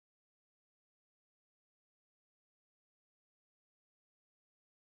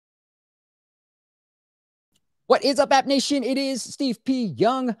What is up, App Nation? It is Steve P.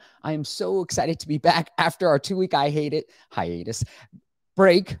 Young. I am so excited to be back after our 2-week hiatus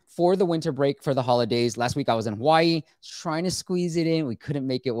break for the winter break for the holidays. Last week I was in Hawaii trying to squeeze it in. We couldn't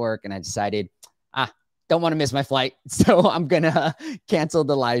make it work. And I decided, don't want to miss my flight. So I'm going to cancel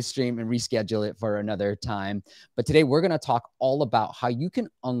the live stream and reschedule it for another time. But today we're going to talk all about how you can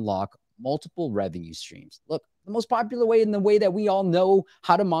unlock multiple revenue streams. Look, the most popular way and the way that we all know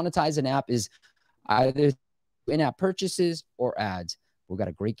how to monetize an app is either in-app purchases or ads. We've got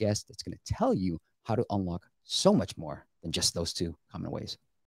a great guest that's going to tell you how to unlock so much more than just those two common ways.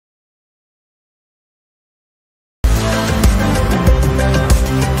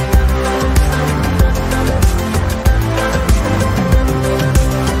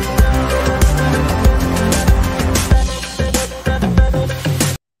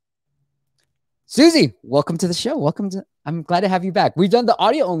 Susie, welcome to the show. I'm glad to have you back. We've done the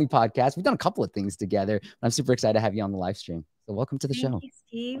audio only podcast. We've done a couple of things together. I'm super excited to have you on the live stream. So welcome to the show. Thank you,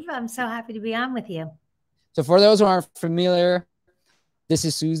 Steve. I'm so happy to be on with you. So for those who aren't familiar, this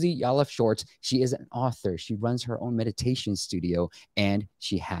is Suze Yalof Schwartz. She is an author. She runs her own meditation studio and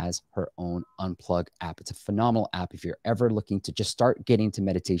she has her own Unplug app. It's a phenomenal app if you're ever looking to just start getting to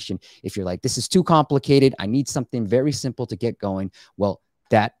meditation. If you're like, this is too complicated, I need something very simple to get going. Well,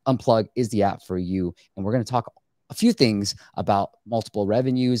 that Unplug is the app for you. And we're going to talk a few things about multiple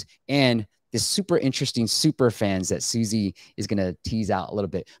revenues and this super interesting super fans that Susie is going to tease out a little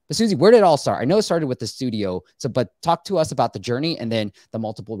bit. But Susie, where did it all start? I know it started with the studio. But talk to us about the journey and then the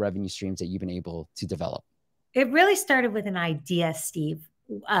multiple revenue streams that you've been able to develop. It really started with an idea, Steve,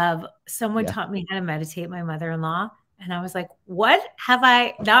 of someone taught me how to meditate, my mother-in-law. And I was like, what have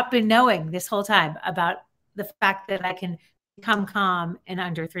I not been knowing this whole time about the fact that I can become calm in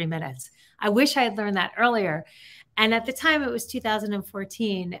under 3 minutes? I wish I had learned that earlier. And at the time it was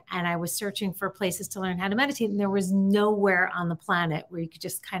 2014 and I was searching for places to learn how to meditate. And there was nowhere on the planet where you could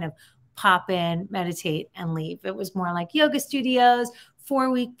just kind of pop in, meditate and leave. It was more like yoga studios,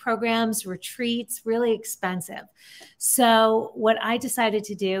 4-week programs, retreats, really expensive. So what I decided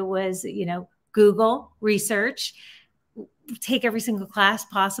to do was, Google, research, take every single class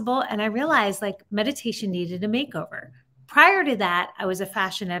possible. And I realized like meditation needed a makeover. Prior to that, I was a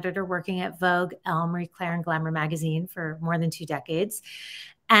fashion editor working at Vogue, Elle, Marie Claire, and Glamour magazine for more than 2 decades.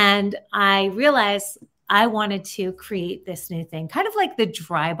 And I realized I wanted to create this new thing, kind of like the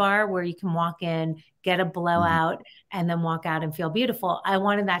dry bar where you can walk in, get a blowout, and then walk out and feel beautiful. I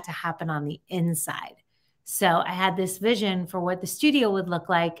wanted that to happen on the inside. So I had this vision for what the studio would look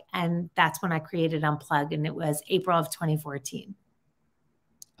like. And that's when I created Unplug. And it was April of 2014.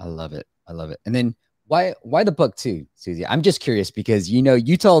 I love it. I love it. And then why the book too, Susie? I'm just curious because,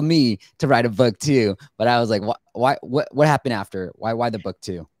 you told me to write a book too, but I was like, what happened after? Why the book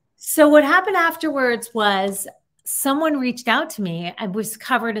too? So what happened afterwards was someone reached out to me. I was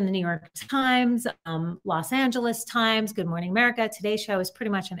covered in the New York Times, Los Angeles Times, Good Morning America. Today's Show is pretty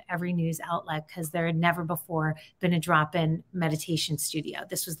much on every news outlet because there had never before been a drop-in meditation studio.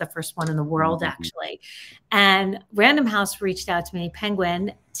 This was the first one in the world, actually. And Random House reached out to me,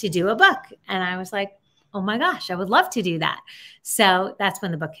 Penguin, to do a book. And I was like, oh my gosh, I would love to do that. So that's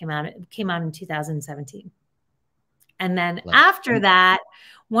when the book came out. It came out in 2017. And then after that,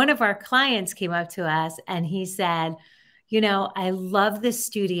 one of our clients came up to us and he said, I love this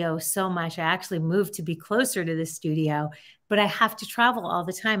studio so much. I actually moved to be closer to this studio, but I have to travel all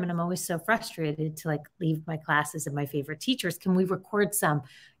the time. And I'm always so frustrated to leave my classes and my favorite teachers. Can we record some?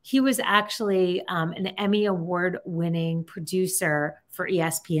 He was actually an Emmy Award winning producer for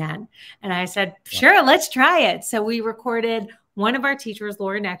ESPN. And I said, sure, let's try it. So we recorded one of our teachers,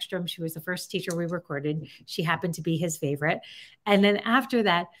 Lauren Ekstrom. She was the first teacher we recorded. She happened to be his favorite. And then after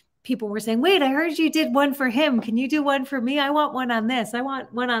that, people were saying, wait, I heard you did one for him. Can you do one for me? I want one on this. I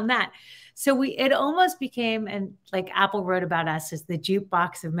want one on that. So it almost became, and like Apple wrote about us as the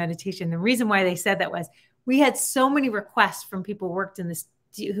jukebox of meditation. The reason why they said that was we had so many requests from people who worked in this,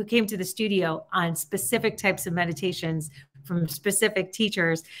 who came to the studio on specific types of meditations from specific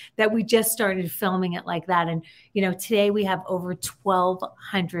teachers that we just started filming it like that. And, today we have over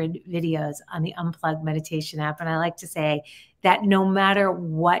 1,200 videos on the Unplug Meditation app. And I like to say that no matter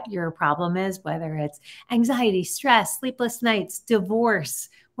what your problem is, whether it's anxiety, stress, sleepless nights, divorce,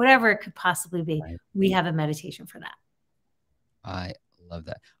 whatever it could possibly be, we have a meditation for that. I love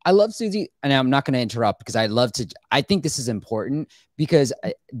that. I love Susie, and I'm not going to interrupt because I think this is important because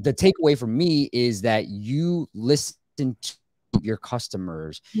the takeaway for me is that you listen to your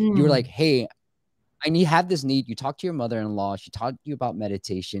customers. You were like, hey, I have this need. You talk to your mother-in-law. She taught you about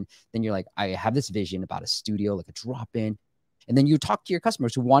meditation. Then you're like, I have this vision about a studio, like a drop-in. And then you talk to your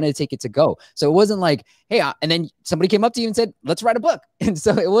customers who wanted to take it to go. So it wasn't like, hey, and then somebody came up to you and said, let's write a book. And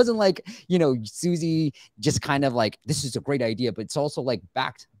so it wasn't like, Suze just kind of like, this is a great idea, but it's also like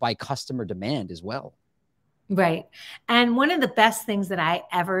backed by customer demand as well. Right. And one of the best things that I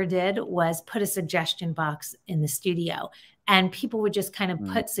ever did was put a suggestion box in the studio, and people would just kind of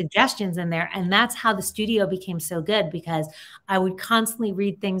put suggestions in there. And that's how the studio became so good, because I would constantly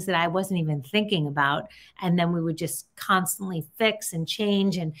read things that I wasn't even thinking about. And then we would just constantly fix and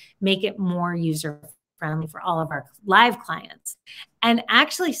change and make it more user friendly for all of our live clients. And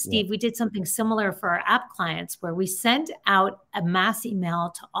actually, Steve, we did something similar for our app clients, where we sent out a mass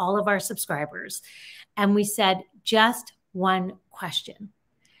email to all of our subscribers. And we said just one question.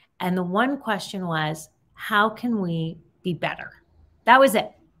 And the one question was, how can we be better? That was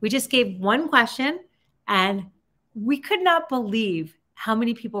it. We just gave one question, and we could not believe how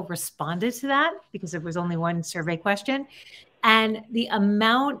many people responded to that, because it was only one survey question. And the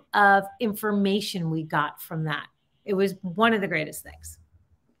amount of information we got from that, it was one of the greatest things.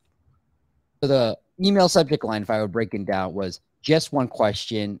 So the email subject line, if I would break it down, was just one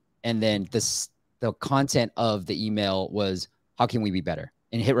question. And then the content of the email was, how can we be better?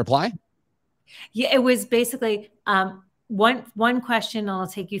 And hit reply? Yeah, it was basically one question, and it'll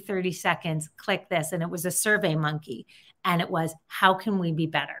take you 30 seconds. Click this. And it was a Survey Monkey. And it was, how can we be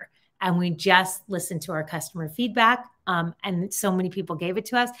better? And we just listened to our customer feedback. And so many people gave it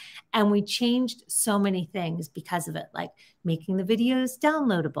to us. And we changed so many things because of it, like making the videos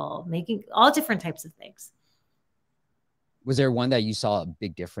downloadable, making all different types of things. Was there one that you saw a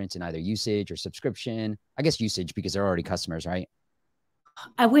big difference in either usage or subscription? I guess usage, because they're already customers, right?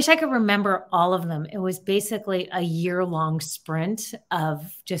 I wish I could remember all of them. It was basically a year-long sprint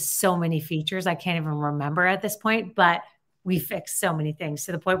of just so many features. I can't even remember at this point, but we fixed so many things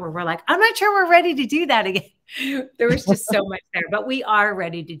to the point where we're like, I'm not sure we're ready to do that again. There was just so much there, but we are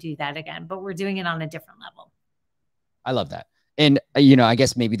ready to do that again, but we're doing it on a different level. I love that. And, I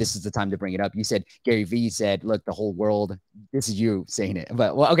guess maybe this is the time to bring it up. You said, Gary Vee said, look, the whole world, this is you saying it.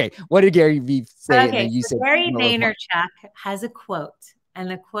 But, well, okay, what did Gary Vee say? Okay, and then you said, Gary Vaynerchuk has a quote, and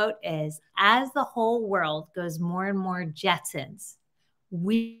the quote is, as the whole world goes more and more Jetsons,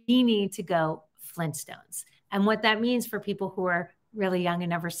 we need to go Flintstones. And what that means for people who are really young and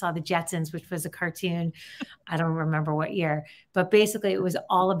never saw the Jetsons, which was a cartoon, I don't remember what year, but basically it was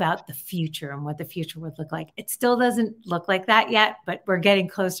all about the future and what the future would look like. It still doesn't look like that yet, but we're getting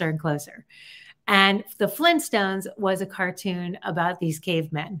closer and closer. And the Flintstones was a cartoon about these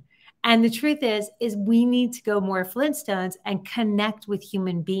cavemen. And the truth is we need to go more Flintstones and connect with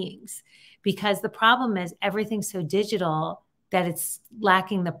human beings, because the problem is everything's so digital that it's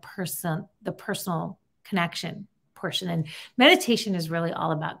lacking the personal connection portion. And meditation is really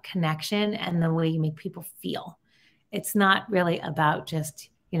all about connection and the way you make people feel. It's not really about just,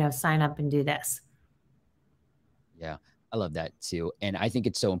 sign up and do this. Yeah, I love that too. And I think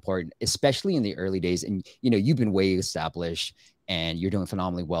it's so important, especially in the early days. And, you've been way established and you're doing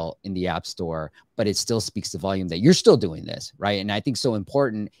phenomenally well in the App Store, but it still speaks to volume that you're still doing this, right? And I think so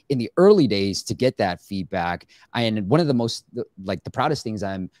important in the early days to get that feedback. And one of the most, like the proudest things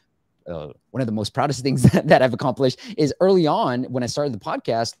one of the most proudest things that I've accomplished is early on when I started the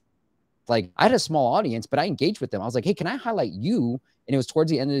podcast, like I had a small audience, but I engaged with them. I was like, hey, can I highlight you? And it was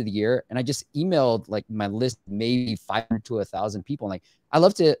towards the end of the year. And I just emailed like my list, maybe 500 to 1,000 people. And like, I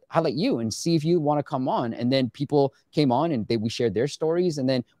love to highlight you and see if you want to come on. And then people came on and we shared their stories. And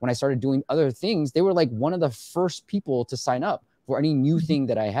then when I started doing other things, they were like one of the first people to sign up for any new thing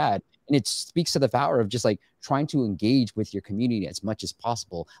that I had. And it speaks to the power of just like trying to engage with your community as much as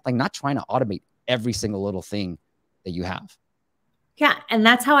possible, like not trying to automate every single little thing that you have. Yeah. And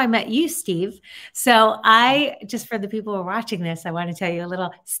that's how I met you, Steve. So just for the people who are watching this, I want to tell you a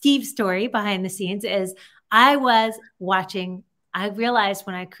little Steve story behind the scenes is I realized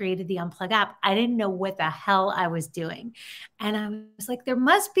when I created the Unplug app, I didn't know what the hell I was doing. And I was like, there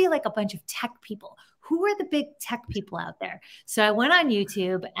must be like a bunch of tech people. Who are the big tech people out there? So I went on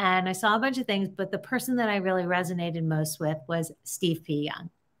YouTube and I saw a bunch of things, but the person that I really resonated most with was Steve P. Young.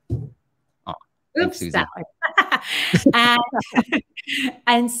 Oh, oops, that one.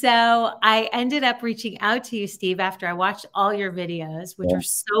 And so I ended up reaching out to you, Steve, after I watched all your videos, which are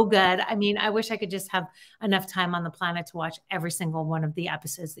so good. I mean, I wish I could just have enough time on the planet to watch every single one of the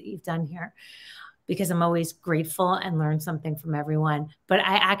episodes that you've done here, because I'm always grateful and learn something from everyone. But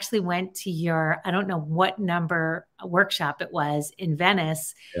I actually went to your, I don't know what number workshop it was in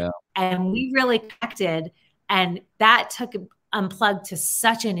Venice. Yeah. And we really connected. And that took Unplugged to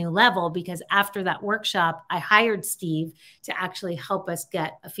such a new level, because after that workshop, I hired Steve to actually help us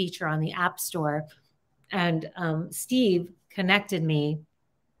get a feature on the App Store. And Steve connected me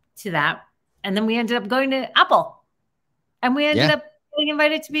to that. And then we ended up going to Apple, and we ended up getting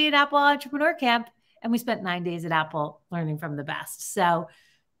invited to be at Apple Entrepreneur Camp. And we spent 9 days at Apple learning from the best. So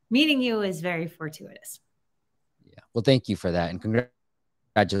meeting you is very fortuitous. Yeah. Well, thank you for that. And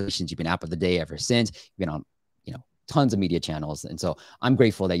congratulations. You've been App of the Day ever since. You've been on, tons of media channels. And so I'm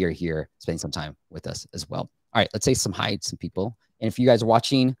grateful that you're here spending some time with us as well. All right, let's say some hi to some people. And if you guys are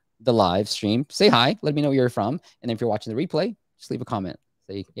watching the live stream, say hi. Let me know where you're from. And then if you're watching the replay, just leave a comment.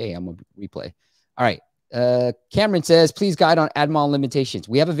 Say, hey, I'm a replay. All right. Cameron says, please guide on AdMon limitations.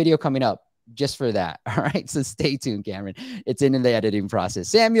 We have a video coming up just for that. All right. So stay tuned, Cameron. It's in the editing process.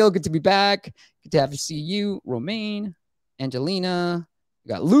 Samuel, good to be back. Good to have to see you. Romaine, Angelina, we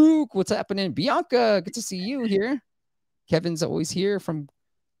got Luke. What's happening? Bianca, good to see you here. Kevin's always here from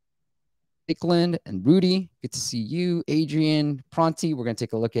Dickland, and Rudy. Good to see you. Adrian, Pronti. We're going to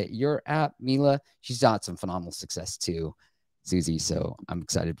take a look at your app. Mila, she's got some phenomenal success too. Suze, so I'm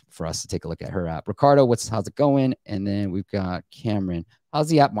excited for us to take a look at her app. Ricardo, how's it going? And then we've got Cameron. How's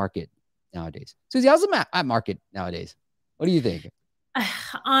the app market nowadays? Suze, how's the app market nowadays? What do you think?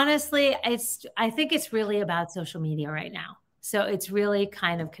 Honestly, I think it's really about social media right now. So it's really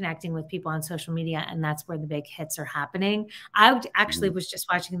kind of connecting with people on social media, and that's where the big hits are happening. I actually was just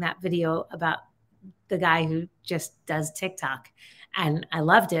watching that video about the guy who just does TikTok, and I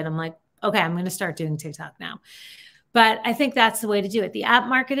loved it. I'm like, okay, I'm going to start doing TikTok now. But I think that's the way to do it. The app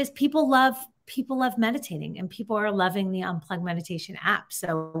market is people love meditating, and people are loving the Unplug Meditation app.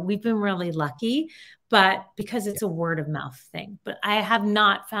 So we've been really lucky, but because it's a word of mouth thing. But I have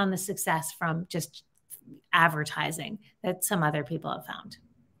not found the success from just advertising that some other people have found.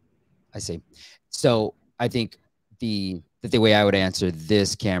 I see. So I think the way I would answer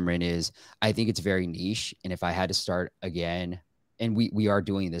this, Cameron, is I think it's very niche. And if I had to start again, and we are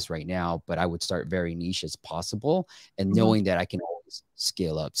doing this right now, but I would start very niche as possible, and knowing that I can always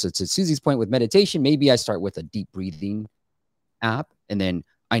scale up. So to Susie's point with meditation, maybe I start with a deep breathing app, and then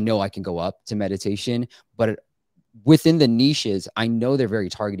I know I can go up to meditation, but within the niches, I know they're very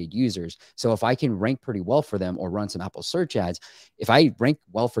targeted users. So if I can rank pretty well for them or run some Apple search ads, if I rank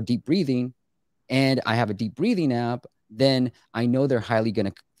well for deep breathing and I have a deep breathing app, then I know they're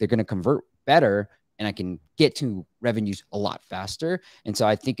going to convert better, and I can get to revenues a lot faster. And so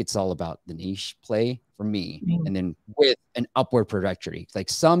I think it's all about the niche play for me. And then with an upward trajectory, like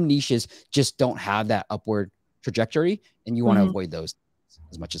some niches just don't have that upward trajectory, and you want to avoid those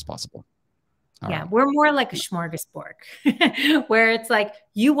as much as possible. Yeah, we're more like a smorgasbord where it's like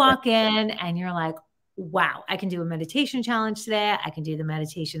you walk in and you're like, wow, I can do a meditation challenge today. I can do the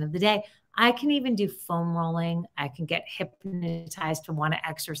meditation of the day. I can even do foam rolling. I can get hypnotized to want to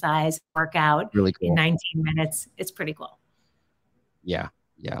exercise, work out really cool in 19 minutes. It's pretty cool. Yeah.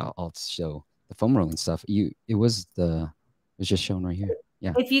 Yeah. I'll show the foam rolling stuff. It was just shown right here.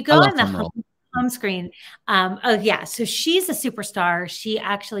 Yeah. If you go on the home screen. Oh yeah. So she's a superstar. She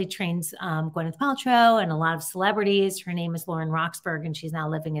actually trains Gwyneth Paltrow and a lot of celebrities. Her name is Lauren Roxburgh, and she's now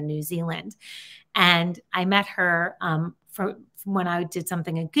living in New Zealand. And I met her from when I did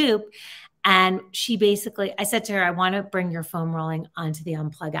something at Goop. And I said to her, I want to bring your foam rolling onto the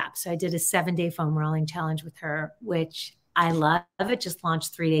Unplug app. So I did a 7-day foam rolling challenge with her, which I love. It just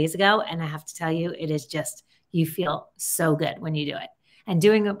launched 3 days ago. And I have to tell you, it is just, you feel so good when you do it. And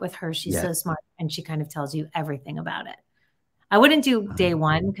doing it with her, she's so smart, and she kind of tells you everything about it. I wouldn't do day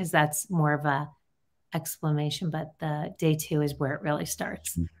one because that's more of a exclamation, but the day 2 is where it really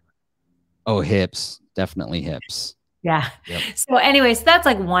starts. Oh, hips, definitely hips. Yeah. Yep. So anyways, that's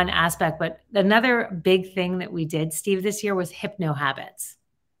like one aspect, but another big thing that we did, Steve, this year was hypno habits.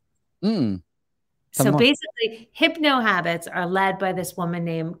 So basically hypno habits are led by this woman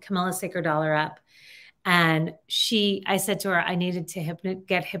named Camilla Sicker-Dollerup. And I said to her, I needed to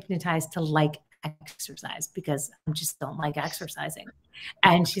get hypnotized to like exercise because I just don't like exercising.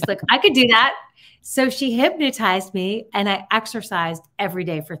 And she's like, I could do that. So she hypnotized me, and I exercised every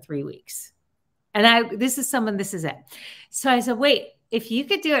day for 3 weeks. And this is it. So I said, wait, if you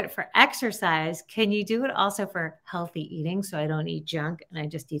could do it for exercise, can you do it also for healthy eating? So I don't eat junk and I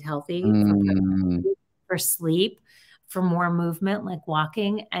just eat healthy for sleep, for more movement, like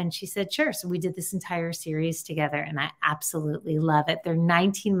walking. And she said, sure. So we did this entire series together, and I absolutely love it. They're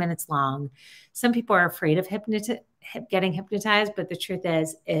 19 minutes long. Some people are afraid of getting hypnotized, but the truth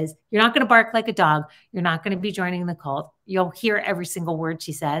is you're not going to bark like a dog. You're not going to be joining the cult. You'll hear every single word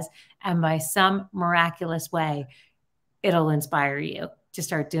she says. And by some miraculous way, it'll inspire you to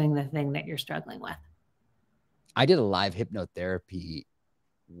start doing the thing that you're struggling with. I did a live hypnotherapy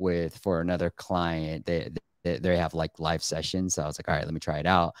for another client. They have like live sessions. So I was like, all right, let me try it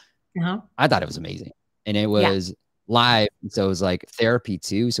out. I thought it was amazing. And it was live. And so it was like therapy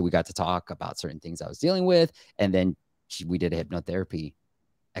too. So we got to talk about certain things I was dealing with. And then we did a hypnotherapy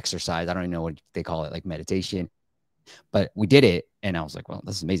exercise. I don't even know what they call it, like meditation, but we did it. And I was like, well,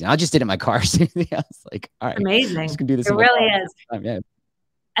 this is amazing. I just did it in my car. I was like, all right, amazing. I'm just gonna do this. It really is. Yeah.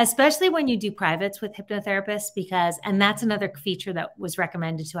 Especially when you do privates with hypnotherapists, and that's another feature that was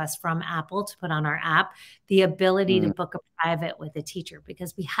recommended to us from Apple to put on our app, the ability to book a private with a teacher,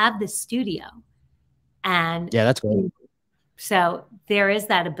 because we have this studio. And yeah, that's cool. So there is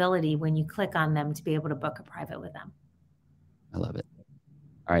that ability when you click on them to be able to book a private with them. I love it.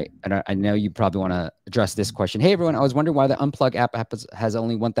 All right. And I know you probably want to address this question. Hey, everyone. I was wondering why the Unplug app has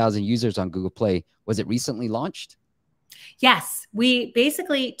only 1,000 users on Google Play. Was it recently launched? Yes, we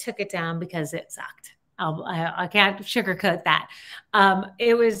basically took it down because it sucked. I can't sugarcoat that.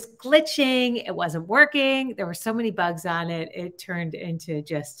 It was glitching. It wasn't working. There were so many bugs on it. It turned into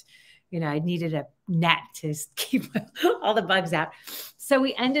just, I needed a net to keep all the bugs out. So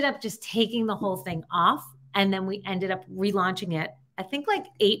we ended up just taking the whole thing off. And then we ended up relaunching it, I think like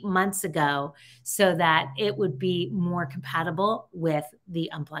 8 months ago, so that it would be more compatible with the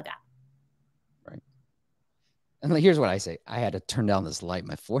Unplug app. And here's what I say. I had to turn down this light.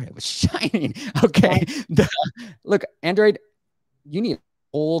 My forehead was shining. Okay. Right. Look, Android, you need a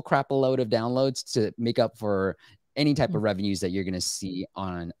whole crap load of downloads to make up for any type of revenues that you're going to see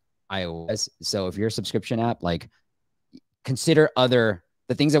on iOS. So if you're a subscription app, like consider the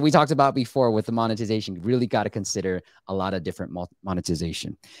things that we talked about before with the monetization. You really got to consider a lot of different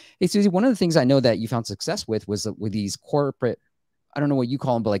monetization. Hey, Susie, one of the things I know that you found success with was with these corporate, I don't know what you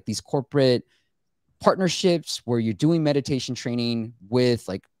call them, but like these corporate partnerships where you're doing meditation training with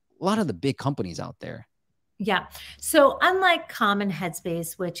like a lot of the big companies out there. Yeah. So unlike common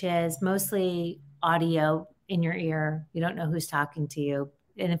Headspace, which is mostly audio in your ear, you don't know who's talking to you,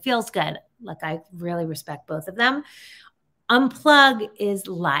 and it feels good. Like, I really respect both of them. Unplug is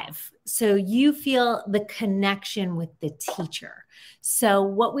live. So you feel the connection with the teacher. So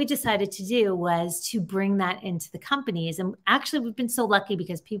what we decided to do was to bring that into the companies. And actually, we've been so lucky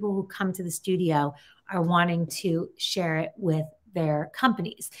because people who come to the studio are wanting to share it with their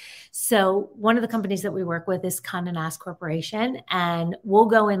companies. So one of the companies that we work with is Condé Nast Corporation, and we'll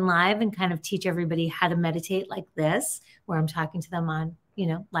go in live and kind of teach everybody how to meditate like this, where I'm talking to them on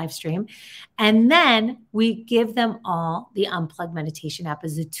live stream. And then we give them all the Unplug Meditation App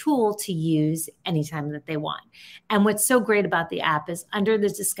as a tool to use anytime that they want. And what's so great about the app is under the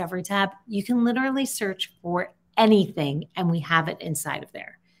Discovery tab, you can literally search for anything and we have it inside of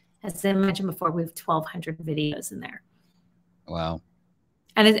there. As I mentioned before, we have 1,200 videos in there. Wow.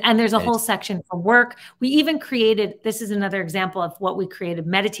 And there's a whole section for work. We even created, this is another example of what we created,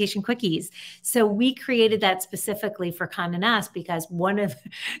 meditation quickies. So we created that specifically for Condé Nast because one of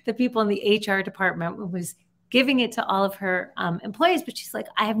the people in the HR department was giving it to all of her employees, but she's like,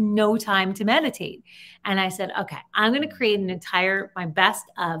 I have no time to meditate. And I said, okay, I'm going to create my best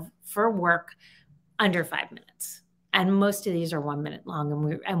of for work under 5 minutes. And most of these are 1 minute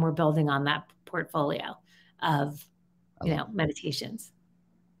long. And we're building on that portfolio of, meditations.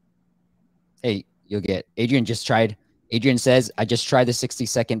 Hey, you'll get Adrian says, I just tried the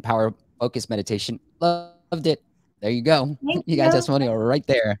 60-second power focus meditation. Loved it. There you go. You got testimonial right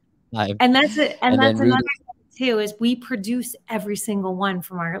there. Live. And that's it. And that's another thing too, is we produce every single one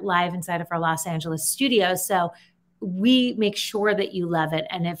from our live inside of our Los Angeles studio. So we make sure that you love it.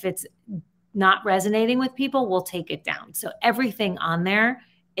 And if it's not resonating with people, we'll take it down. So everything on there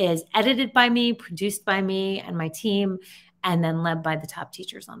is edited by me, produced by me and my team, and then led by the top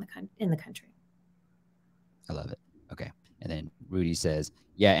teachers in the country. I love it. Okay. And then Rudy says,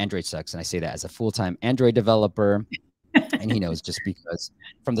 yeah, Android sucks. And I say that as a full-time Android developer. And he knows just because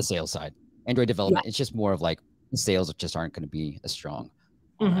from the sales side, Android development, it's just more of like sales just aren't going to be as strong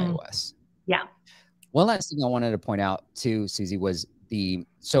on iOS. Yeah. One last thing I wanted to point out too, Susie, was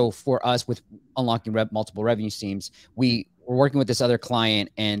so for us with unlocking multiple revenue streams, we were working with this other client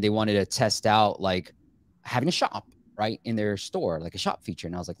and they wanted to test out like having a shop right in their store, like a shop feature.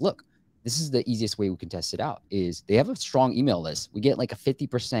 And I was like, look, this is the easiest way we can test it out is they have a strong email list. We get like a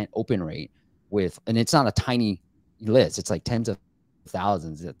 50% open rate and it's not a tiny list. It's like tens of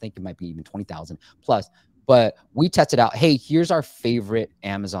thousands. I think it might be even 20,000 plus, but we tested out, hey, here's our favorite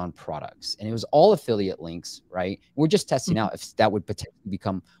Amazon products. And it was all affiliate links, right? We're just testing out if that would potentially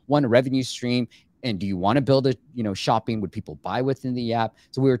become one revenue stream. And do you want to build shopping? Would people buy within the app?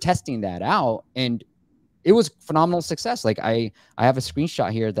 So we were testing that out and it was phenomenal success. Like I have a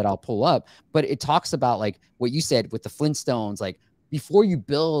screenshot here that I'll pull up, but it talks about like what you said with the Flintstones, like before you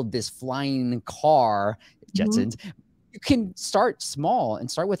build this flying car, Jetsons, you can start small and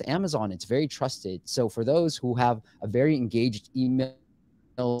start with Amazon. It's very trusted. So for those who have a very engaged email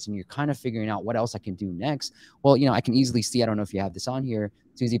and you're kind of figuring out what else I can do next, well, you know, I can easily see, I don't know if you have this on here,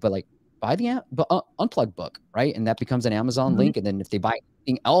 Susie, but like buy the Unplug book, right? And that becomes an Amazon link. And then if they buy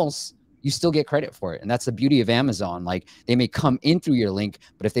anything else, you still get credit for it. And that's the beauty of Amazon. Like they may come in through your link,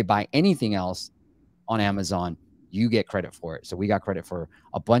 but if they buy anything else on Amazon, you get credit for it. So we got credit for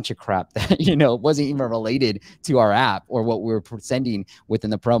a bunch of crap that, you know, wasn't even related to our app or what we were sending within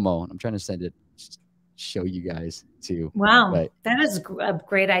the promo. I'm trying to send it, show you guys too. Wow. But that is a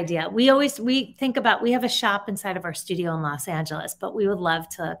great idea. We think about, we have a shop inside of our studio in Los Angeles, but we would love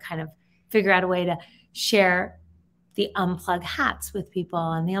to kind of figure out a way to share the Unplug hats with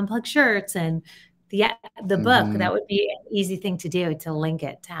people and the Unplug shirts and the book. That would be an easy thing to do, to link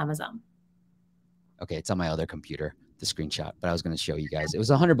it to Amazon. Okay, it's on my other computer, the screenshot, but I was going to show you guys. It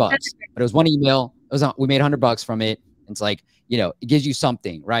was $100, but it was one email. It was we made $100 from it. It's like, you know, it gives you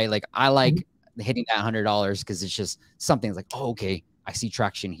something, right? Like I like hitting that $100 because it's just something. It's like, oh, okay, I see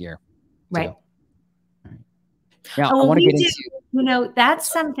traction here. Right. So, all right. Now I want to get into, you know,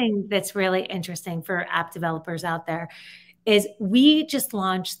 that's something that's really interesting for app developers out there. Is we just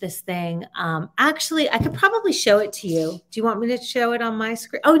launched this thing. Actually, I could probably show it to you. Do you want me to show it on my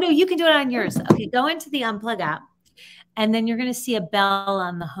screen? Oh, no, you can do it on yours. Okay, go into the Unplug app, and then you're going to see a bell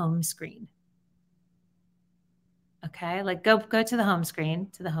on the home screen. Okay, like go to the home screen,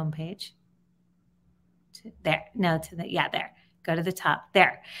 to the home page. There, no, there. Go to the top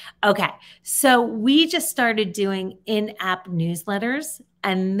there. Okay, so we just started doing in-app newsletters,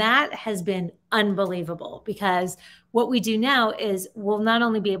 and that has been unbelievable because what we do now is we'll not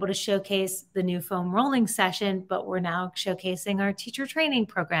only be able to showcase the new foam rolling session, but we're now showcasing our teacher training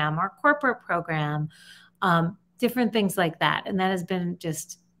program, our corporate program, different things like that. And that has been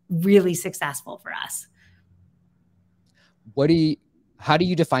just really successful for us. How do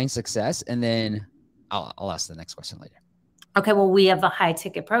you define success? And then I'll ask the next question later. Okay, well, we have a high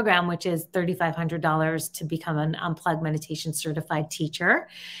ticket program, which is $3,500 to become an Unplug Meditation certified teacher.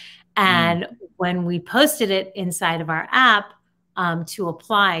 And when we posted it inside of our app to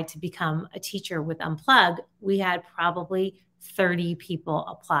apply to become a teacher with Unplug, we had probably 30 people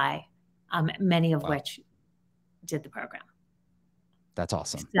apply, many of which did the program. That's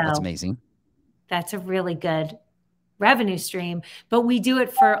awesome. So that's amazing. That's a really good revenue stream, but we do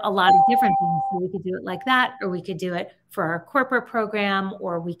it for a lot of different things. So we could do it like that, or we could do it for our corporate program,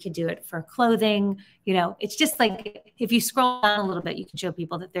 or we could do it for clothing. You know, it's just like, if you scroll down a little bit, you can show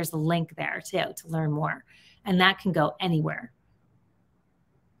people that there's a link there too, to learn more, and that can go anywhere.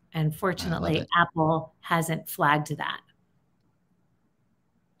 And fortunately, Apple hasn't flagged that.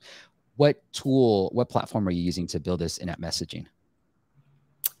 What platform are you using to build this in-app messaging?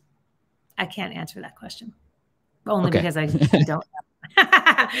 I can't answer that question. Only because I don't know.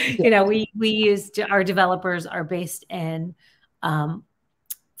 You know, we use, our developers are based in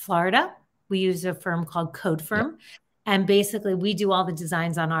Florida. We use a firm called Code Firm. And basically we do all the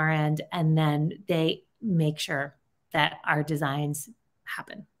designs on our end, and then they make sure that our designs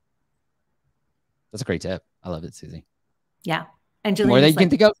happen. That's a great tip. I love it, Susie. Yeah. And more that you can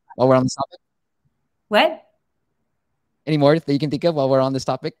think of while we're on this topic? What? Any more that you can think of while we're on this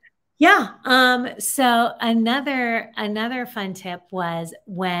topic? Yeah. So another fun tip was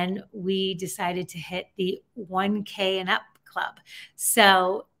when we decided to hit the 1K and up club.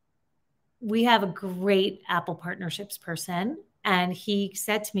 So we have a great Apple partnerships person, and he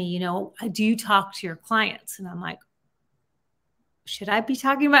said to me, you know, do you talk to your clients? And I'm like, should I be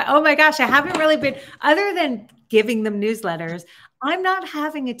talking about, oh my gosh, I haven't really been, other than giving them newsletters, I'm not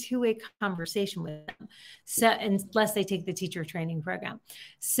having a two-way conversation with them. So unless they take the teacher training program.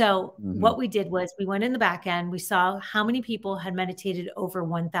 So what we did was we went in the back end, we saw how many people had meditated over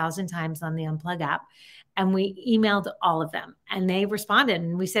 1,000 times on the Unplug app, and we emailed all of them, and they responded,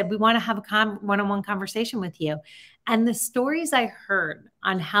 and we said, we want to have a one-on-one conversation with you. And the stories I heard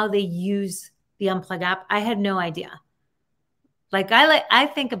on how they use the Unplug app, I had no idea.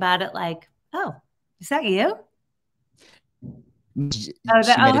 I think about it like, oh, is that you? She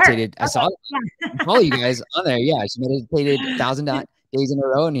meditated. I saw all you guys on there. Yeah, she meditated 1,000 days in a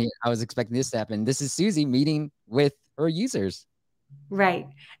row, and I was expecting this to happen. This is Susie meeting with her users. Right.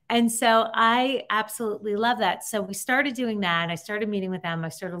 And so I absolutely love that. So we started doing that. I started meeting with them. I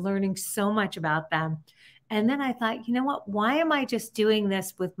started learning so much about them. And then I thought, you know what? Why am I just doing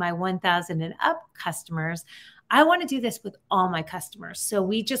this with my 1,000 and up customers? I want to do this with all my customers. So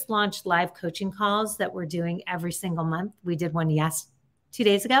we just launched live coaching calls that we're doing every single month. We did one 2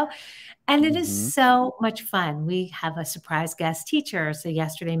 days ago. And it is so much fun. We have a surprise guest teacher. So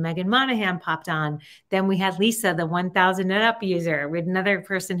yesterday, Megan Monahan popped on. Then we had Lisa, the 1,000 and up user, with another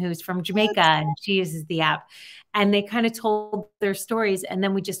person who's from Jamaica, and she uses the app. And they kind of told their stories. And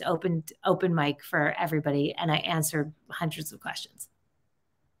then we just opened open mic for everybody. And I answered hundreds of questions.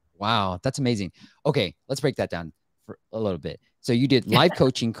 Wow, that's amazing. Okay, let's break that down for a little bit. So you did live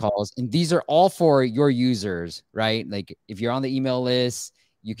coaching calls, and these are all for your users, right? Like if you're on the email list,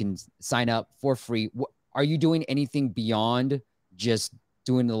 you can sign up for free. Are you doing anything beyond just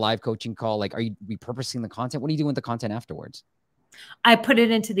doing the live coaching call? Like, are you repurposing the content? What are you doing with the content afterwards? I put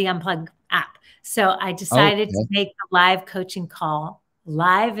it into the Unplug app. So I decided to make the live coaching call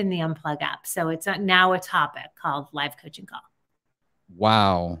live in the Unplug app. So it's now a topic called live coaching call.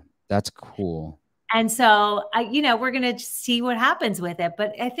 Wow, that's cool. And so, we're going to see what happens with it.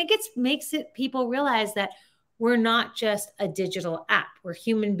 But I think it makes people realize that we're not just a digital app. We're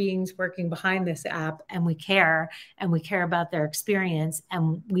human beings working behind this app, and we care about their experience,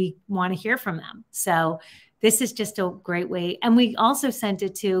 and we want to hear from them. So this is just a great way. And we also sent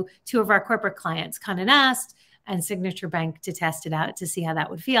it to 2 of our corporate clients, Condé Nast and Signature Bank, to test it out to see how that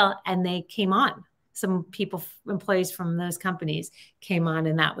would feel. And they came on. Some people, employees from those companies came on,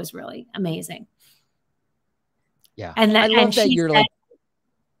 and that was really amazing. Yeah. And I love that you're like,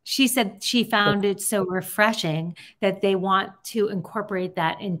 she said she found it so refreshing that they want to incorporate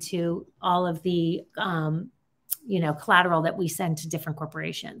that into all of the, collateral that we send to different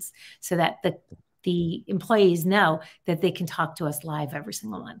corporations, so that the employees know that they can talk to us live every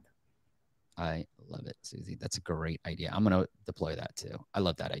single month. I love it, Susie. That's a great idea. I'm going to deploy that too. I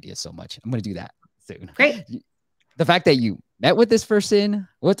love that idea so much. I'm going to do that soon. Great. The fact that you met with this person,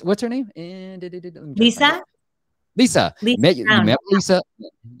 what's her name? Lisa. Lisa. You met Lisa.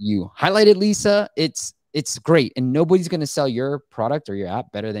 You highlighted Lisa. It's great. And nobody's going to sell your product or your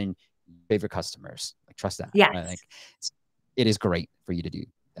app better than your favorite customers. Like, trust that. Yes. Right? Like, it is great for you to do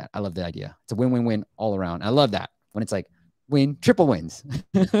that. I love the idea. It's a win-win-win all around. I love that when it's like triple wins.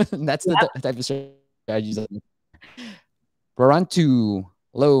 That's the type of strategies. Barantu.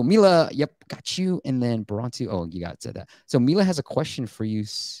 Hello, Mila. Yep, got you. And then Barantu. Oh, you said that. So Mila has a question for you,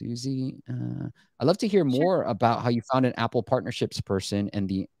 Susie. I'd love to hear more about how you found an Apple partnerships person and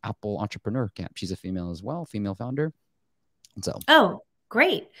the Apple Entrepreneur Camp. She's a female as well, female founder. And so. Oh,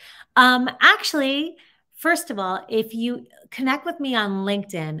 great. Actually, first of all, if you connect with me on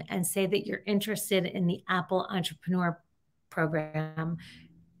LinkedIn and say that you're interested in the Apple Entrepreneur Program,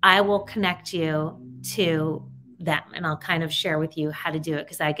 I will connect you to them, and I'll kind of share with you how to do it,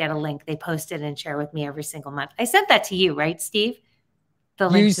 because I get a link. They post it and share with me every single month. I sent that to you, right, Steve?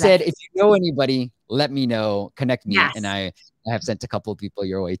 You said, if you know anybody, let me know, connect me. Yes. And I have sent a couple of people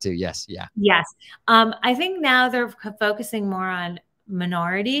your way too. Yes. Yeah. Yes. I think now they're focusing more on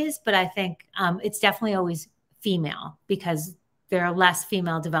minorities, but I think it's definitely always female, because there are less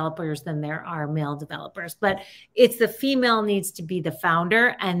female developers than there are male developers. But it's the female needs to be the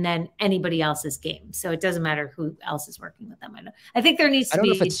founder, and then anybody else is game. So it doesn't matter who else is working with them. I think there needs to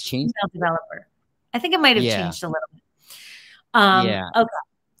be a female developer. I think it might have changed a little bit. Okay.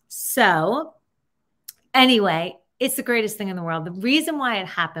 So anyway, it's the greatest thing in the world. The reason why it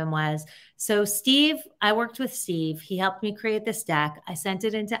happened was, so I worked with Steve. He helped me create this deck. I sent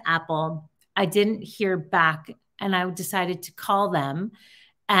it into Apple. I didn't hear back, and I decided to call them,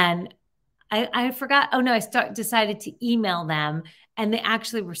 and I forgot. Oh no, decided to email them, and they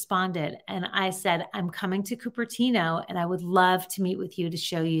actually responded. And I said, I'm coming to Cupertino, and I would love to meet with you to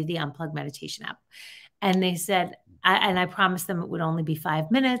show you the Unplug Meditation App. And they said, and I promised them it would only be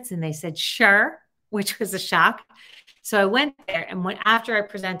 5 minutes. And they said, sure, which was a shock. So I went there, and after I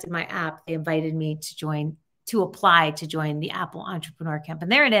presented my app, they invited me to apply to join the Apple Entrepreneur Camp.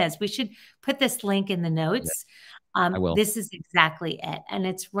 And there it is. We should put this link in the notes. I will. This is exactly it. And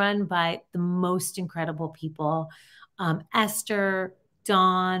it's run by the most incredible people. Esther,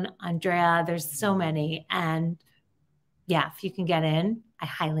 Dawn, Andrea, there's so many. And yeah, if you can get in, I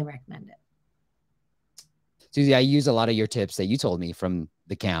highly recommend it. Susie, I use a lot of your tips that you told me from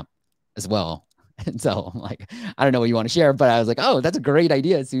the camp as well. And so I'm like, I don't know what you want to share, but I was like, oh, that's a great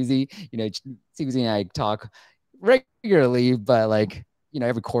idea, Susie. Susie and I talk regularly, but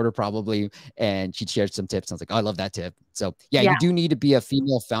every quarter probably. And she shared some tips. I was like, oh, I love that tip. So yeah, you do need to be a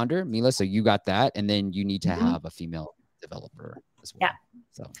female founder, Mila. So you got that. And then you need to have a female developer as well.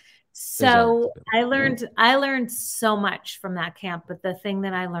 Yeah. So I learned so much from that camp, but the thing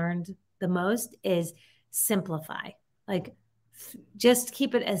that I learned the most is simplify. Like, just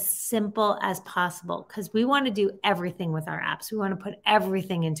keep it as simple as possible, because we want to do everything with our apps. We want to put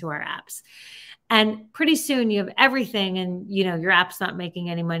everything into our apps. And pretty soon you have everything, and your app's not making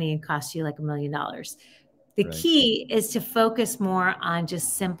any money and costs you like $1 million. The key is to focus more on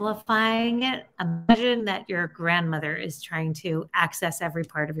just simplifying it. Imagine that your grandmother is trying to access every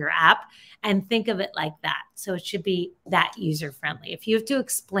part of your app, and think of it like that. So it should be that user friendly. If you have to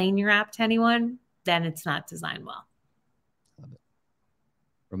explain your app to anyone, then it's not designed well. Love it.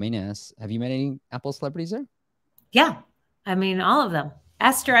 Romania asks, have you met any Apple celebrities there? Yeah. I mean, all of them.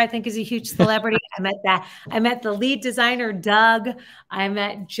 Esther, I think, is a huge celebrity. I met the lead designer, Doug. I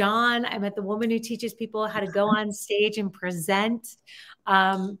met John. I met the woman who teaches people how to go on stage and present.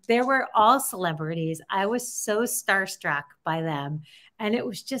 They were all celebrities. I was so starstruck by them. And it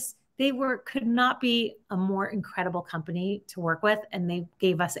was just, could not be a more incredible company to work with. And they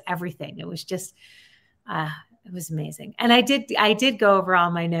gave us everything. It was just, it was amazing. And I did go over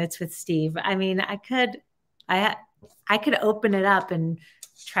all my notes with Steve. I mean, I could open it up and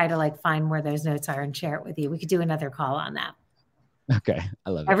try to find where those notes are and share it with you. We could do another call on that. Okay. I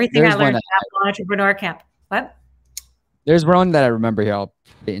love it. Everything I learned at Apple Entrepreneur Camp. What? There's one that I remember here. I'll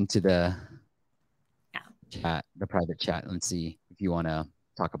put it into the chat, the private chat. Let's see if you want to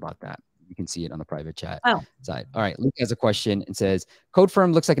talk about that. You can see it on the private chat side. All right. Luke has a question and says, Code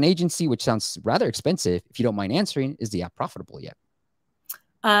Firm looks like an agency, which sounds rather expensive. If you don't mind answering, is the app profitable yet?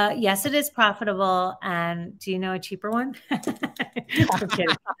 Yes, it is profitable. And do you know a cheaper one? I'm kidding.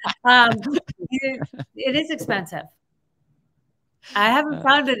 It is expensive. I haven't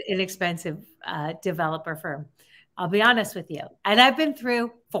found an inexpensive developer firm. I'll be honest with you. And I've been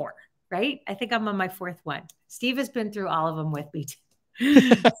through 4, right? I think I'm on my 4th one. Steve has been through all of them with me too.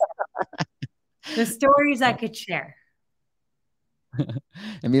 The stories I could share.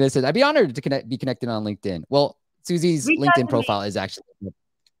 Amelia says, I'd be honored to be connected on LinkedIn. Well, Susie's LinkedIn profile is actually,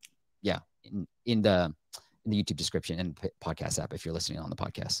 in the YouTube description and podcast app if you're listening on the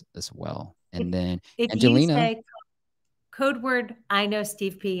podcast as well. And then if Angelina, you say code word, I know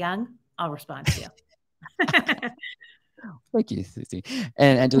Steve P. Young, I'll respond to you. Thank you, Susie.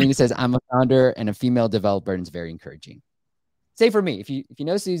 And Angelina says, I'm a founder and a female developer, and it's very encouraging. Say for me, if you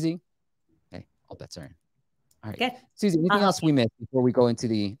know Susie, hey, all bets are in. All right. Good. Susie, anything else we missed before we go into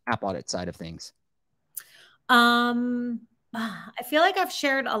the app audit side of things? I feel like I've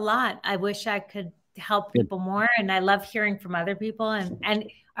shared a lot. I wish I could help people more, and I love hearing from other people. And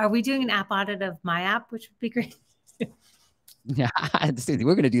are we doing an app audit of my app, which would be great? Yeah, Susie,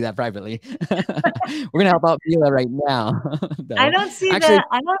 we're going to do that privately. We're going to help out Mila right now. I don't see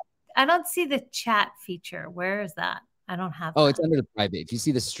I don't see the chat feature. Where is that? I don't have. Oh, it's under the private. If you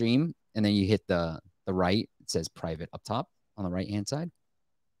see the stream and then you hit the right, it says private up top on the right-hand side.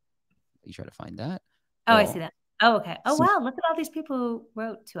 You try to find that. Oh, I see that. Oh, okay. Oh, wow. Look at all these people who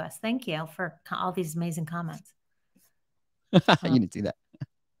wrote to us. Thank you for all these amazing comments. You didn't see that.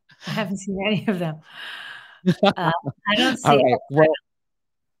 I haven't seen any of them. I don't see it. Well,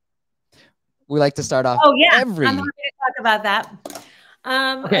 we like to start off. Oh, yeah. I'm happy to talk about that.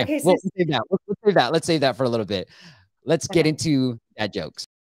 Okay. So let's save that. Let's save that for a little bit. Let's get into dad jokes.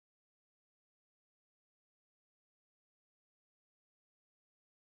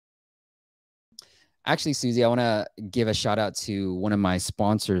 Actually, Susie, I want to give a shout out to one of my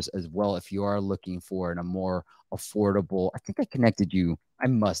sponsors as well. If you are looking for a more affordable, I think I connected you. I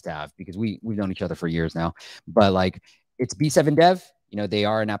must have, because we've known each other for years now. But it's B7 Dev. They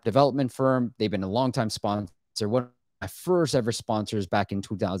are an app development firm. They've been a longtime sponsor. One of my first ever sponsors back in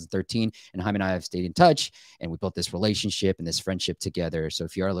 2013. And Jaime and I have stayed in touch, and we built this relationship and this friendship together. So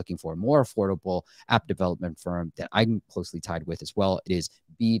if you are looking for a more affordable app development firm that I'm closely tied with as well, it is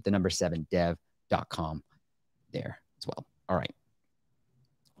B7Dev.com there as well. All right.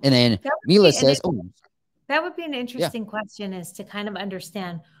 And then Mila says, that would be an interesting question, is to kind of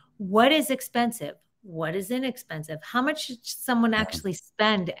understand what is expensive, what is inexpensive, how much should someone actually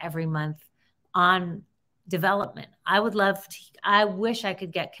spend every month on development. I wish I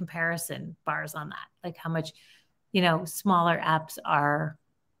could get comparison bars on that, like how much, smaller apps are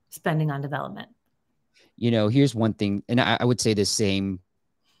spending on development. Here's one thing, and I would say the same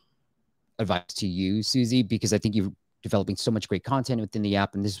advice to you, Susie, because I think you're developing so much great content within the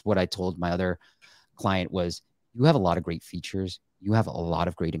app. And this is what I told my other client was, you have a lot of great features. You have a lot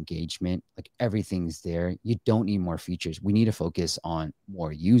of great engagement. Everything's there. You don't need more features. We need to focus on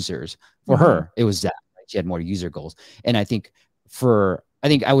more users. For her, it was that. She had more user goals. And I think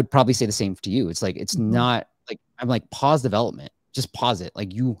I would probably say the same to you. It's it's not I'm pause development. Just pause it.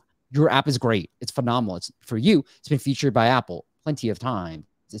 Your app is great. It's phenomenal. It's for you. It's been featured by Apple plenty of times.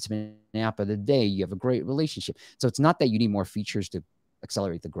 it's been an app of the day. You have a great relationship. So it's not that you need more features to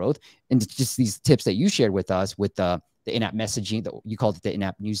accelerate the growth. And it's just these tips that you shared with us with the in-app messaging, you called it the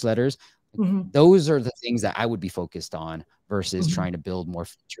in-app newsletters. Those are the things that I would be focused on versus trying to build more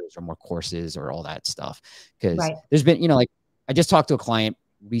features or more courses or all that stuff. Because there's been, like I just talked to a client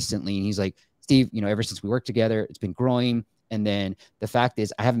recently and he's like, Steve, ever since we worked together, it's been growing. And then the fact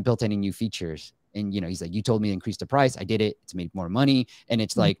is I haven't built any new features. And, he's like, you told me to increase the price. I did it. It's made more money. And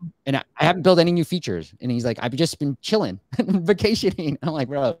it's like, and I haven't built any new features. And he's like, I've just been chilling, vacationing. I'm like,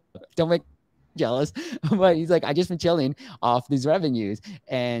 bro, don't make jealous. But he's like, I just been chilling off these revenues.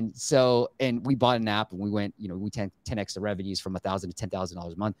 And so, and we bought an app and we went, we 10x the revenues from $1,000 to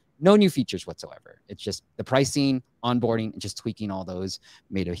 $10,000 a month. No new features whatsoever. It's just the pricing, onboarding, and just tweaking all those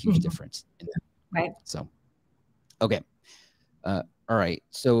made a huge difference in that. Right. So, okay. All right.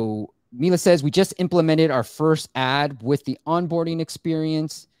 So Mila says, we just implemented our first ad with the onboarding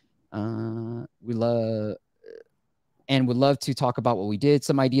experience. We love and would love to talk about what we did.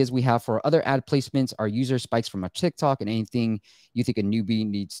 Some ideas we have for other ad placements, our user spikes from our TikTok, and anything you think a newbie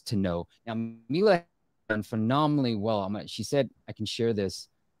needs to know. Now, Mila has done phenomenally well. She said I can share this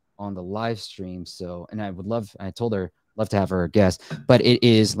on the live stream. So, and I told her, love to have her a guest, but it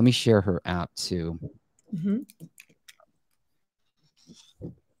is, let me share her app too.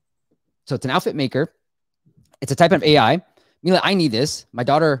 So it's an outfit maker. It's a type of AI. Mila, I need this. My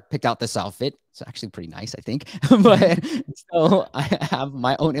daughter picked out this outfit. It's actually pretty nice, I think. But so I have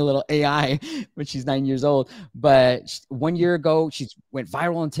my own little AI when she's 9 years old. But 1 year ago, she went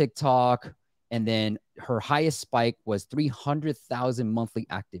viral on TikTok. And then her highest spike was 300,000 monthly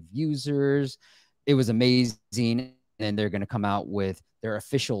active users. It was amazing. And they're going to come out with their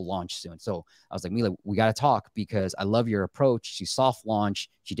official launch soon. So I was like, Mila, we got to talk because I love your approach. She soft launched.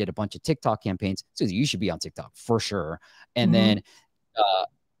 She did a bunch of TikTok campaigns. Suze, you should be on TikTok for sure. And then,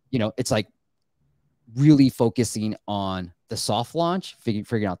 it's like really focusing on the soft launch,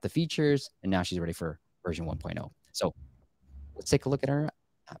 figuring out the features. And now she's ready for version 1.0. So let's take a look at her.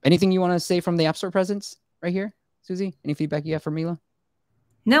 Anything you want to say from the App Store presence right here, Suze? Any feedback you have for Mila?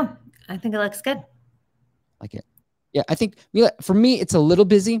 No, I think it looks good. Like it. Yeah, I think for me, it's a little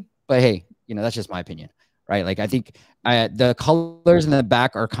busy, but hey, that's just my opinion, right? Like I think the colors in the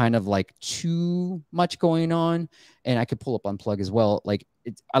back are kind of like too much going on, and I could pull up Unplug as well. Like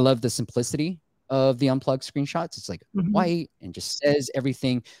I love the simplicity of the Unplug screenshots. It's like white and just says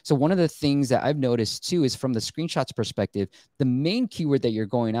everything. So one of the things that I've noticed too is from the screenshots perspective, the main keyword that you're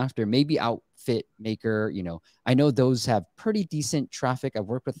going after, maybe outfit maker. I know those have pretty decent traffic. I've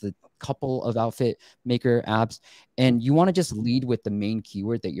worked with a couple of outfit maker apps, and you want to just lead with the main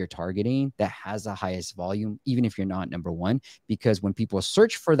keyword that you're targeting that has the highest volume, even if you're not number one, because when people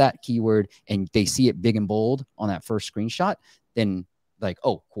search for that keyword and they see it big and bold on that first screenshot, then like,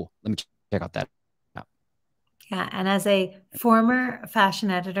 oh, cool. Let me check out that app. Yeah. And as a former fashion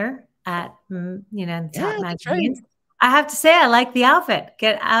editor at, top magazines, right. I have to say, I like the outfit.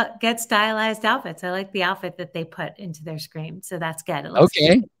 Get stylized outfits. I like the outfit that they put into their screen. So that's good. It looks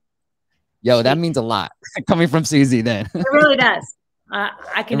okay. Good. Yo, that means a lot coming from Suze then. It really does.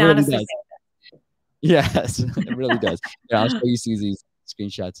 I can honestly say that. Yes, it really does. Yeah, I'll show you Suze's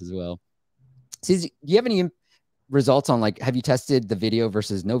screenshots as well. Suze, do you have any results on have you tested the video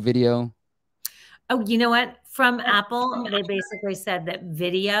versus no video? Oh, you know what? From Apple, they basically said that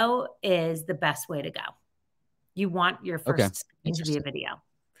video is the best way to go. You want your first screen to be a video.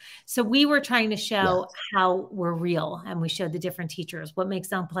 So we were trying to show how we're real, and we showed the different teachers. What makes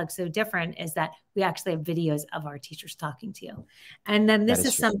Unplug so different is that we actually have videos of our teachers talking to you. And then this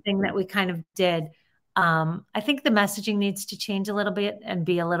is something that we kind of did. I think the messaging needs to change a little bit and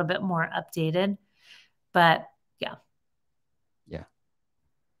be a little bit more updated. But yeah. Yeah.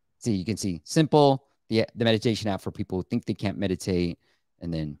 See, you can see simple, the meditation app for people who think they can't meditate.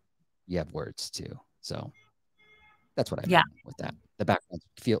 And then you have words too. So that's what I mean with that. The backgrounds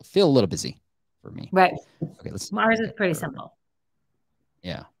feel a little busy for me. Right. Okay, Ours is pretty simple.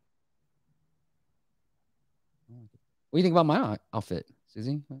 Yeah. What do you think about my outfit, Suze?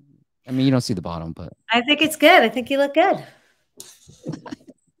 I mean, you don't see the bottom, but I think it's good. I think you look good.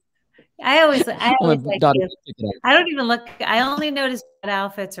 I always like you. I don't even look. I only notice that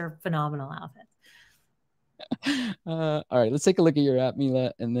outfits are phenomenal outfits. All right, let's take a look at your app,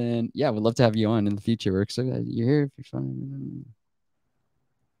 Mila, and then we'd love to have you on in the future. We're so glad you're here. If you're fun.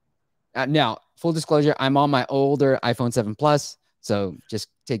 Now, full disclosure, I'm on my older iPhone 7 Plus, so just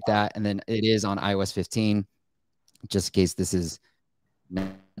take that, and then it is on iOS 15, just in case this is not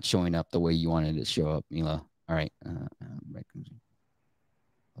showing up the way you wanted it to show up, Mila. All right.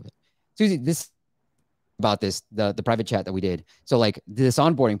 Suze, this about this, the private chat that we did. So like this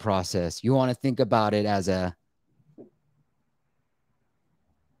onboarding process, you want to think about it as you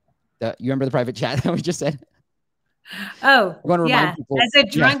remember the private chat that we just said? Oh, you want to yeah, remind people as a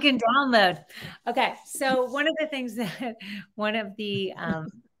drunken download. Okay, so one of the things that one of the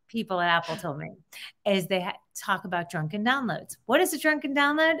people at Apple told me is they talk about drunken downloads. What is a drunken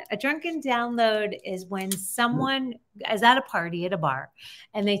download? A drunken download is when someone is at a party at a bar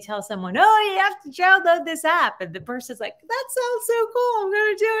and they tell someone, oh, you have to download this app. And the person's like, that sounds so cool. I'm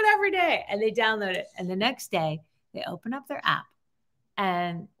going to do it every day. And they download it. And the next day they open up their app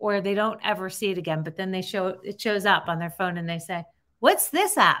or they don't ever see it again, but then it shows up on their phone and they say, what's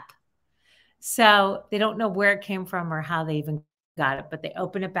this app? So they don't know where it came from or how they even got it, but they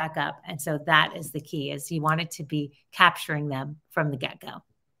open it back up. And so that is the key, is you want it to be capturing them from the get-go.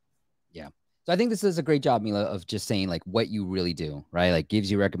 Yeah. So I think this is a great job, Mila, of just saying like what you really do, right? Like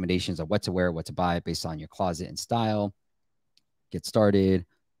gives you recommendations of what to wear, what to buy based on your closet and style. Get started.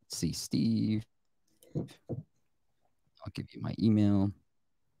 Let's see, Steve. I'll give you my email.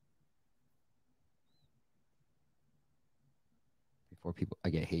 Before I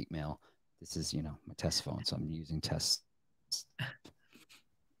get hate mail. This is, my test phone, so I'm using tests.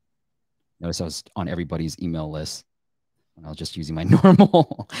 Notice I was on everybody's email list when I was just using my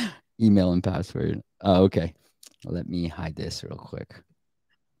normal email and password. Oh, okay. Let me hide this real quick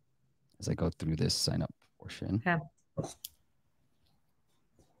as I go through this sign up portion. Okay.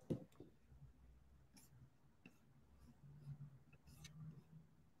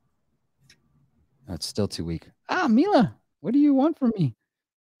 Oh, it's still too weak. Mila, what do you want from me?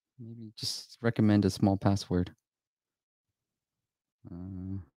 Maybe just recommend a small password. I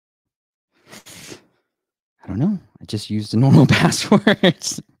don't know. I just used a normal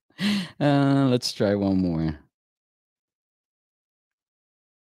password. Let's try one more.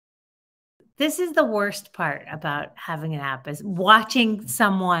 This is the worst part about having an app, is watching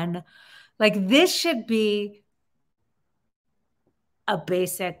someone. Like, this should be a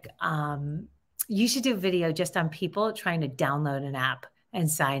basic, you should do a video just on people trying to download an app and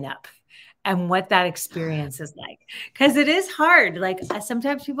sign up and what that experience is like. Because it is hard. Like,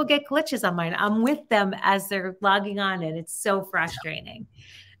 sometimes people get glitches on mine. I'm with them as they're logging on, and it's so frustrating.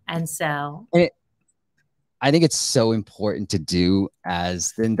 And so I think it's so important to do,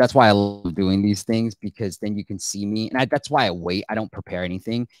 then that's why I love doing these things, because then you can see me. And that's why I wait. I don't prepare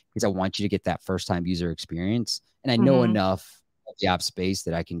anything, because I want you to get that first time user experience. And I know enough of the app space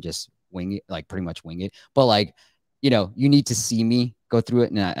that I can just wing it, like pretty much wing it. But like, you need to see me go through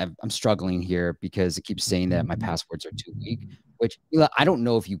it. And I'm struggling here because it keeps saying that my passwords are too weak, which I don't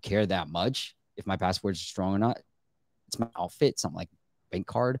know if you care that much, if my passwords are strong or not. It's my outfit, something like bank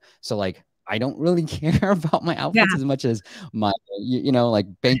card. So like, I don't really care about my outfits as much as my, like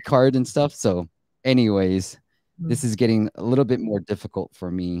bank card and stuff. So anyways, this is getting a little bit more difficult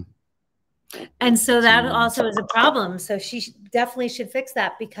for me. And so that also is a problem. So she definitely should fix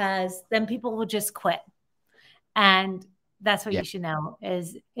that, because then people will just quit. And that's what you should know,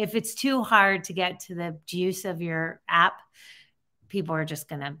 is if it's too hard to get to the juice of your app, people are just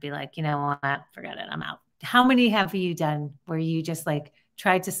going to be like, you know what, forget it, I'm out. How many have you done where you just like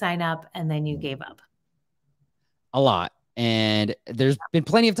tried to sign up and then you gave up? A lot. And there's been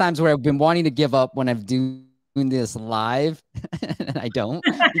plenty of times where I've been wanting to give up when I'm doing this live and I don't,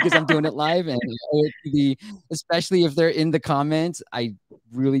 because I'm doing it live. And especially if they're in the comments, I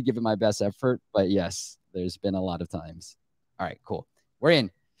really give it my best effort. But yes, there's been a lot of times. All right, cool. We're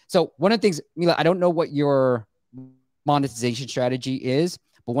in. So one of the things, Mila, I don't know what your monetization strategy is,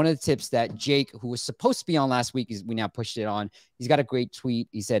 but one of the tips that Jake, who was supposed to be on last week, we now pushed it on. He's got a great tweet.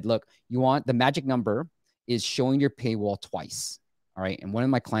 He said, look, you want the magic number is showing your paywall twice. All right. And one of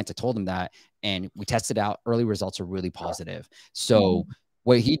my clients, I told him that, and we tested out. Early results are really positive. So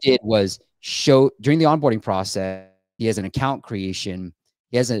what he did was during the onboarding process, he has an account creation.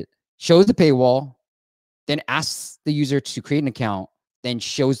 Shows the paywall, then asks the user to create an account, then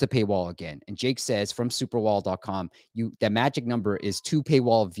shows the paywall again. And Jake says from superwall.com, that magic number is 2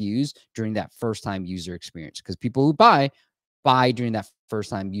 paywall views during that first time user experience, because people who buy during that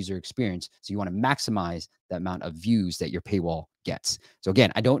first time user experience. So you want to maximize the amount of views that your paywall gets. So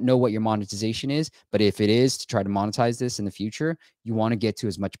again, I don't know what your monetization is, but if it is to try to monetize this in the future, you want to get to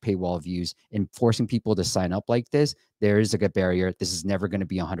as much paywall views. And forcing people to sign up like this, there is a good barrier. This is never going to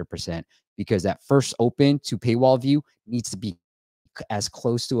be 100%, because that first open to paywall view needs to be as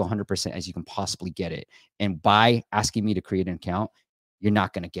close to 100% as you can possibly get it. And by asking me to create an account, you're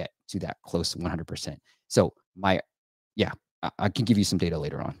not going to get to that close to 100%. So I can give you some data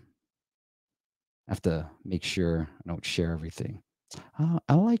later on. I have to make sure I don't share everything.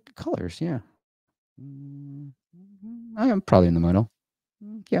 I like colors. Yeah. I am probably in the middle.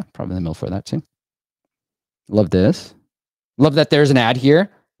 Yeah, probably in the middle for that too. Love this. Love that there's an ad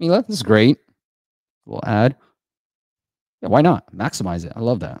here. Mila, this is great. We'll add. Yeah, why not? Maximize it. I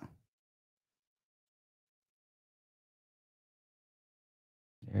love that.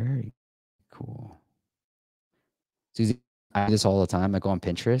 Very cool. Susie, I do this all the time. I go on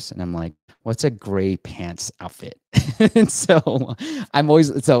Pinterest and I'm like, what's a gray pants outfit? And so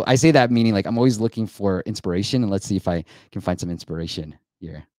I say that meaning like I'm always looking for inspiration, and let's see if I can find some inspiration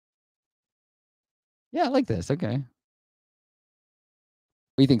here. Yeah, I like this. Okay. What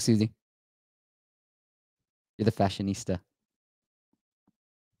do you think, Susie? You're the fashionista.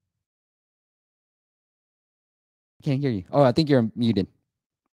 Can't hear you. Oh, I think you're muted.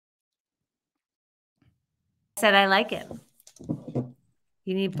 I said I like it.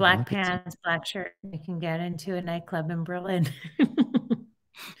 You need black pants, black shirt. You can get into a nightclub in Berlin.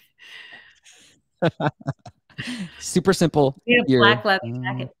 Super simple. You need a black leather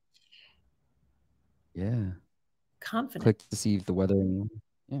jacket. Yeah. Confident. Click to see if the weather.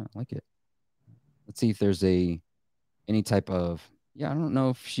 Yeah, I like it. Let's see if there's any type of, I don't know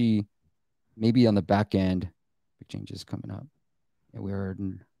if she, maybe on the back end, big changes coming up. Yeah, we are.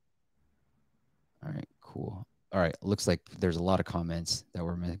 All right, cool. All right, looks like there's a lot of comments that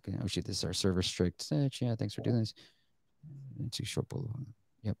were making. Oh shit, this is our server strict. Yeah, thanks for doing this. Too short below.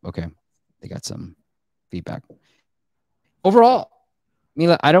 Yep. Okay, they got some feedback. Overall,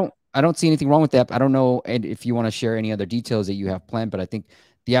 Mila, I don't see anything wrong with the app. I don't know, and if you want to share any other details that you have planned, but I think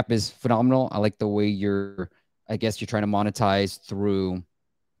the app is phenomenal. I like the way I guess you're trying to monetize through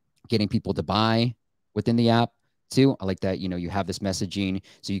getting people to buy within the app too. I like that, you have this messaging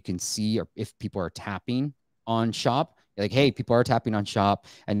so you can see if people are tapping on shop. You're like, hey, people are tapping on shop.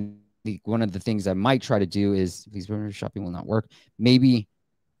 And one of the things I might try to do is, these shopping will not work. Maybe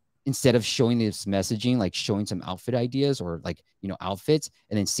instead of showing this messaging, like showing some outfit ideas or like, outfits,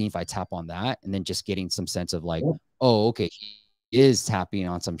 and then seeing if I tap on that, and then just getting some sense of like, oh, okay, he is tapping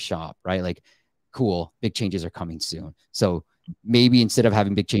on some shop, right? Like, cool, big changes are coming soon. So maybe instead of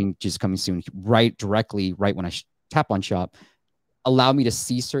having big changes coming soon, directly when I tap on shop, allow me to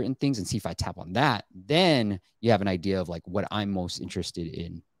see certain things and see if I tap on that. Then you have an idea of like what I'm most interested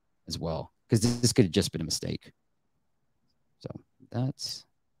in as well. Because this could have just been a mistake. So that's.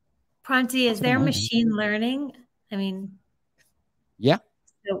 Pronti, is there machine learning? I mean. Yeah.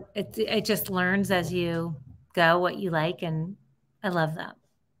 So it just learns as you go what you like. And I love that.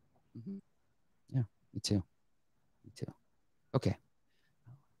 Mm-hmm. Yeah, me too. Okay.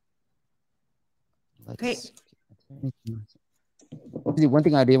 Great. One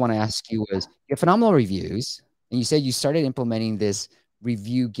thing I did want to ask you was, you have phenomenal reviews, and you said you started implementing this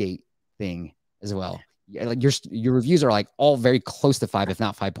review gate thing as well. Like your reviews are like all very close to 5, if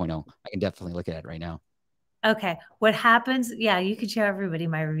not 5.0. I can definitely look at it right now. Okay. What happens? Yeah, you could show everybody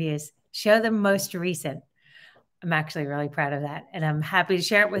my reviews. Show them most recent. I'm actually really proud of that, and I'm happy to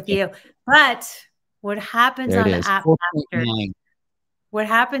share it with you. But what happens on App Masters? What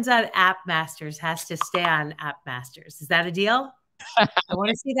happens on App Masters has to stay on App Masters. Is that a deal? I want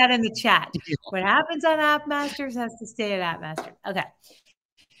to see that in the chat. What happens on App Masters has to stay at App Masters. Okay.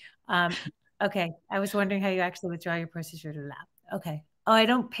 Okay. I was wondering how you actually withdraw your proceeds to the app. Okay. Oh, I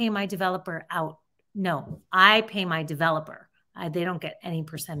don't pay my developer out. No, I pay my developer. They don't get any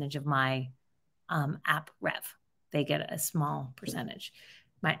percentage of my app rev. They get a small percentage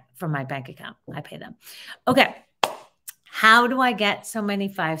from my bank account. I pay them. Okay. How do I get so many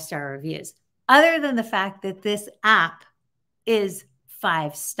 5-star reviews? Other than the fact that this app is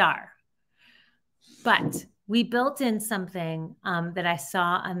 5-star. But we built in something that I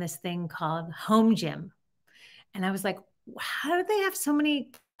saw on this thing called Home Gym. And I was like, how do they have so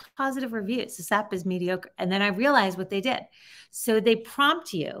many positive reviews? This app is mediocre. And then I realized what they did. So they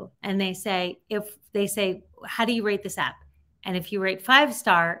prompt you and they say, how do you rate this app? And if you rate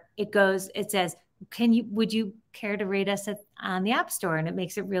 5-star, it says, would you care to rate us on the App Store? And it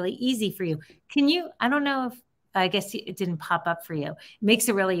makes it really easy for you. I don't know I guess it didn't pop up for you. It makes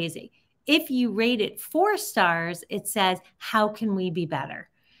it really easy. If you rate it 4 stars, it says, how can we be better?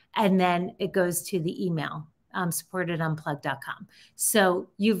 And then it goes to the email, support@unplug.com. So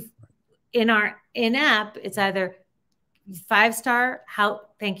in our in-app, it's either 5-star,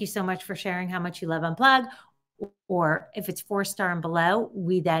 thank you so much for sharing how much you love Unplug. Or if it's 4-star and below,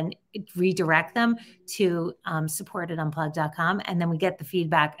 we then redirect them to support@unplug.com, and then we get the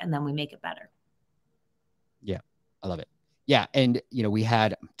feedback, and then we make it better. Yeah, I love it. Yeah, and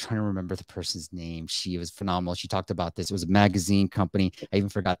I'm trying to remember the person's name. She was phenomenal. She talked about this. It was a magazine company. I even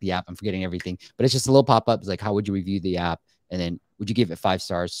forgot the app. I'm forgetting everything. But it's just a little pop-up. It's like, how would you review the app? And then would you give it 5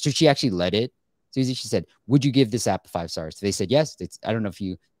 stars? So she actually led it. Susie, she said, would you give this app 5 stars? They said yes. I don't know if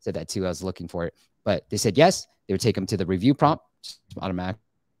you said that too. I was looking for it, but they said yes. They would take them to the review prompt automatically.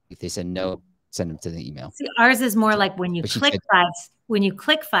 If they said no, send them to the email. See, ours is more like when you click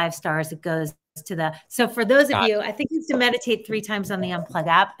 5 stars, it goes to the. So for those of you, I think you have to meditate 3 times on the Unplug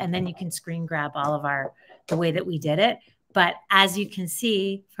app, and then you can screen grab all of the way that we did it. But as you can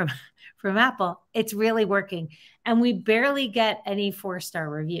see from Apple, it's really working. And we barely get any 4-star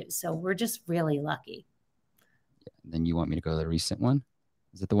reviews. So we're just really lucky. And then you want me to go to the recent one?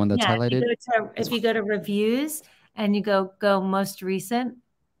 Is it the one that's highlighted? If you go to reviews and you go most recent,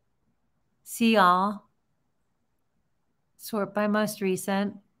 see all, sort by most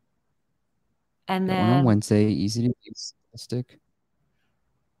recent. And then one on Wednesday, easy to use. Stick.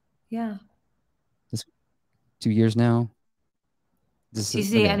 Yeah. This 2 years now. Do you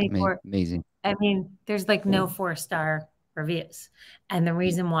see any amazing? I mean, there's like no 4-star reviews. And the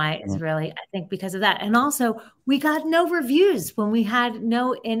reason why is really, I think, because of that. And also, we got no reviews when we had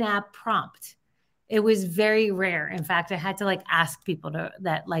no in-app prompt. It was very rare. In fact, I had to like ask people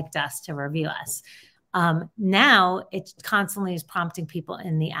that liked us to review us. Now it constantly is prompting people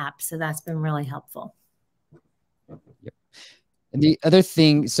in the app. So that's been really helpful. Yep. And the other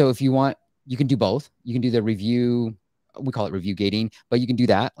thing, so if you want, you can do both. You can do the review, we call it review gating, but you can do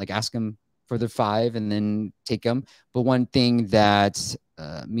that, like ask them for the 5 and then take them. But one thing that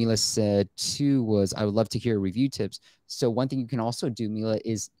Mila said too was, I would love to hear review tips. So one thing you can also do, Mila,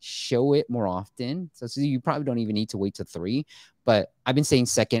 is show it more often. So you probably don't even need to wait to 3, but I've been saying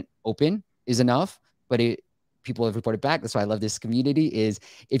second open is enough, but people have reported back. That's why I love this community, is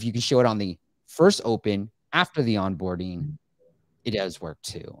if you can show it on the first open after the onboarding, it does work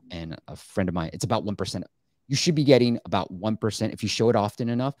too. And a friend of mine, it's about 1%. You should be getting about 1%. If you show it often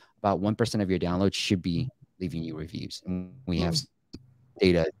enough, about 1% of your downloads should be leaving you reviews. And we have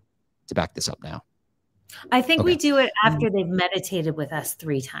data to back this up now. I think we do it after they've meditated with us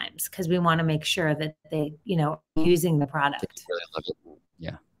 3 times, because we want to make sure that they, using the product. Really love it.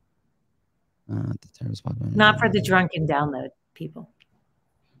 Yeah. Not for the drunken download people.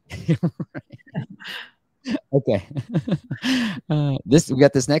 Okay. We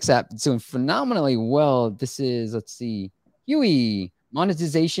got this next app doing phenomenally well. This is, let's see, Huey,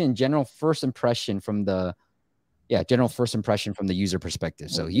 monetization, general first impression from the user perspective.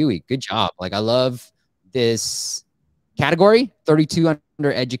 So Huey, good job. Like, I love this category. 32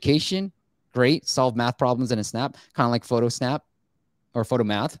 under education. Great. Solve math problems in a snap, kind of like photo snap or photo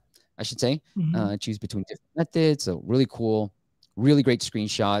math, I should say. Choose between different methods. So really cool, really great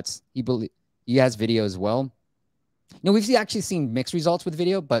screenshots. He has video as well. We've actually seen mixed results with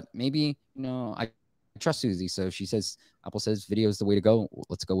video, but maybe, I trust Susie. So she says, Apple says video is the way to go.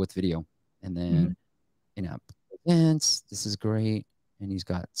 Let's go with video. And then in-app events, this is great. And he's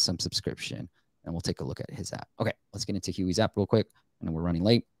got some subscription. And we'll take a look at his app. Okay, let's get into Huey's app real quick. I know we're running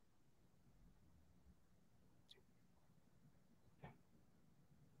late.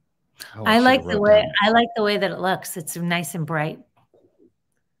 I like the way that it looks. It's nice and bright.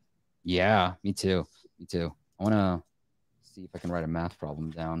 Yeah, me too. Me too. I want to see if I can write a math problem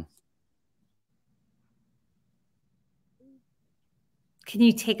down. Can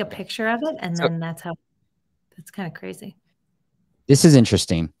you take a picture of it? And then that's kind of crazy. This is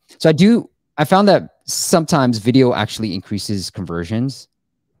interesting. So I found that sometimes video actually increases conversions,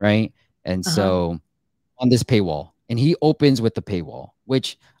 right? And so on this paywall, and he opens with the paywall,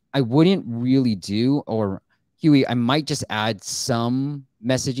 which I wouldn't really do, or Huey, I might just add some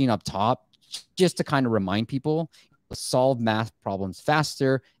messaging up top just to kind of remind people, solve math problems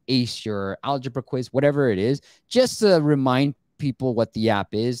faster, ace your algebra quiz, whatever it is, just to remind people what the app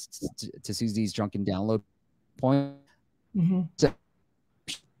is, to Susie's drunken download point. So,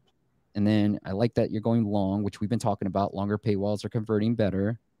 and then I like that you're going long, which we've been talking about. Longer paywalls are converting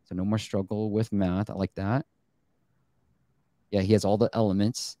better. So no more struggle with math. I like that. Yeah, he has all the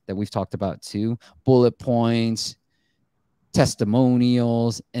elements that we've talked about too. Bullet points,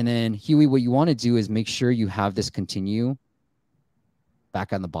 testimonials. And then Huey, what you want to do is make sure you have this continue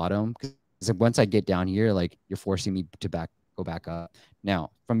back on the bottom. Because once I get down here, like, you're forcing me to go back up.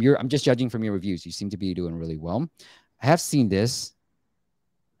 Now, I'm just judging from your reviews. You seem to be doing really well. I have seen this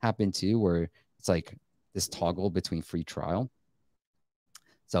happen too, where it's like this toggle between free trial.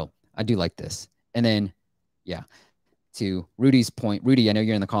 So I do like this. And then, yeah, to Rudy's point, Rudy, I know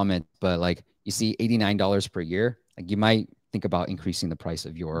you're in the comment, but like, you see $89 per year. Like, you might think about increasing the price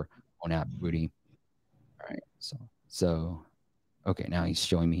of your own app, Rudy. All right. So, okay. Now he's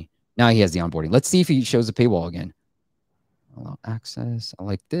showing me. Now he has the onboarding. Let's see if he shows the paywall again. Allow access. I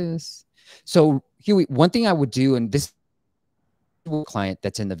like this. So Huey, one thing I would do, and this client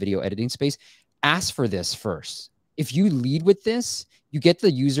that's in the video editing space, ask for this first. If you lead with this, you get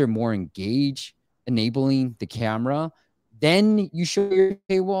the user more engaged, enabling the camera. Then you show your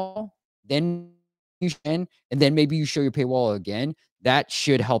paywall. Then and then maybe you show your paywall again. That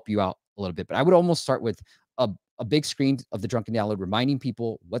should help you out a little bit. But I would almost start with a big screen of the Drunken Download, reminding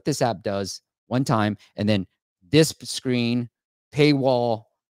people what this app does one time, and then this screen, paywall,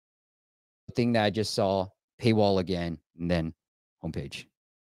 thing that I just saw, paywall again, and then homepage.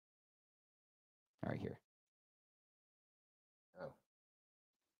 All right, here.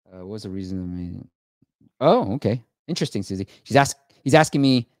 What was the reason? Oh, okay. Interesting, Susie. He's asking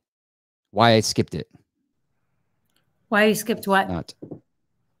me why I skipped it. Why you skipped what?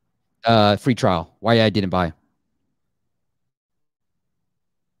 Not free trial. Why I didn't buy.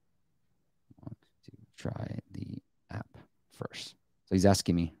 Want to try the app first. So he's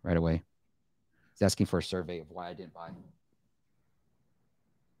asking me right away. He's asking for a survey of why I didn't buy.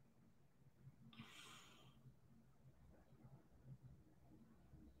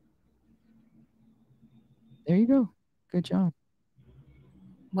 There you go. Good job.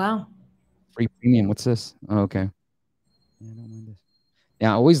 Wow. Free premium. What's this? Oh, okay. Yeah, I don't mind this.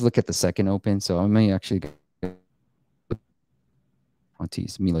 Yeah, I always look at the second open, so I may actually go.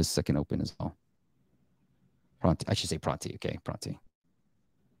 Pronti's Mila's second open as well. Pronti, I should say Pronti. Okay, Pronti.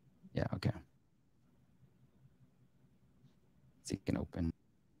 Yeah, okay. Second open.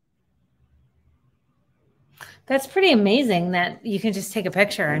 That's pretty amazing that you can just take a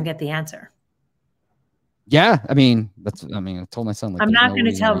picture and get the answer. Yeah, I mean, I told my son. Like, I'm not going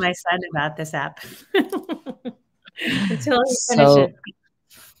to tell my son about this app until he finishes.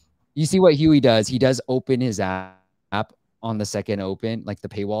 You see what Huey does? He does open his app on the second open, like the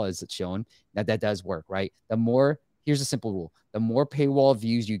paywall as it's shown. That does work, right? Here's a simple rule. The more paywall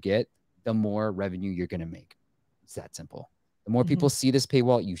views you get, the more revenue you're going to make. It's that simple. The more people see this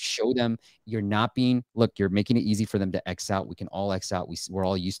paywall, you show them you're making it easy for them to X out. We can all X out. We're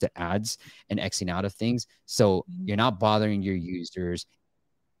all used to ads and Xing out of things. So you're not bothering your users.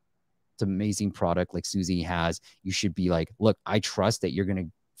 It's an amazing product like Susie has. You should be like, look, I trust that you're going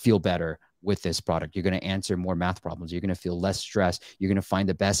to feel better with this product. You're going to answer more math problems. You're going to feel less stress. You're going to find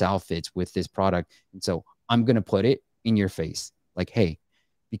the best outfits with this product. And so I'm going to put it in your face. Like, hey,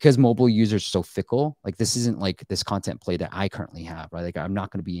 because mobile users are so fickle, like this isn't like this content play that I currently have, right? Like I'm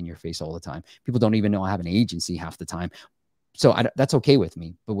not going to be in your face all the time. People don't even know I have an agency half the time. So that's okay with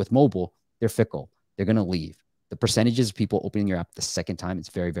me. But with mobile, they're fickle. They're going to leave. The percentages of people opening your app the second time is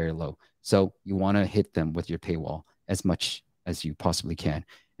very, very low. So you want to hit them with your paywall as much as you possibly can.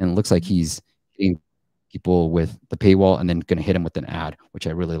 And it looks like he's hitting people with the paywall and then going to hit them with an ad, which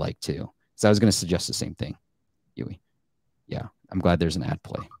I really like too. So I was going to suggest the same thing, Yui. Yeah, I'm glad there's an ad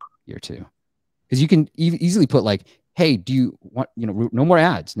play here too. Because you can easily put like, hey, do you want, no more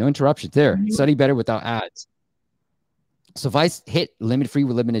ads, no interruptions there. Study better without ads. So if I hit free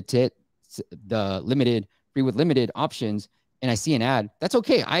with limited options and I see an ad, that's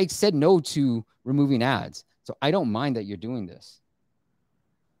okay. I said no to removing ads. So I don't mind that you're doing this.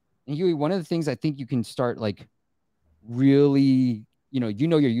 And Huey, one of the things I think you can start like really, your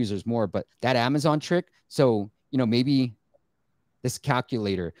users more, but that Amazon trick. So, maybe this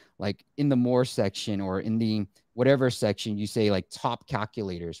calculator, like in the more section or in the whatever section, you say like top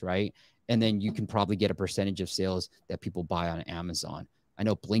calculators, right? And then you can probably get a percentage of sales that people buy on Amazon. I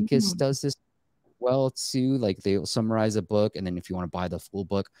know Blinkist does this well too. Like they'll summarize a book, and then if you want to buy the full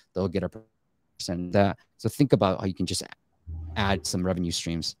book, they'll get a percent of that. So think about how you can just add some revenue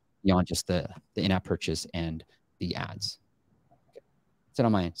streams beyond just the in-app purchase and the ads. Okay. Is that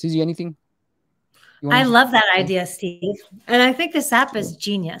on my end? Susie, anything? I love that idea, Steve. And I think this app is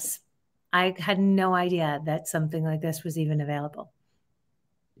genius. I had no idea that something like this was even available.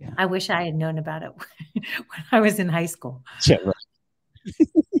 Yeah. I wish I had known about it when I was in high school. Yeah,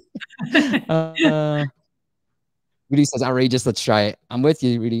 right. Rudy says, outrageous. Let's try it. I'm with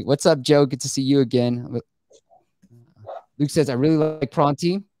you, Rudy. What's up, Joe? Good to see you again. Luke says, I really like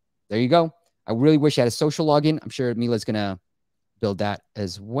Pronti. There you go. I really wish I had a social login. I'm sure Mila's going to build that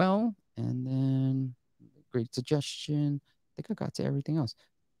as well. And then, great suggestion. I think I got to everything else.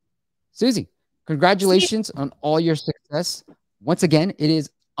 Susie, congratulations on all your success. Once again, it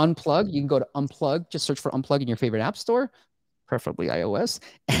is Unplug. You can go to Unplug. Just search for Unplug in your favorite app store, preferably iOS,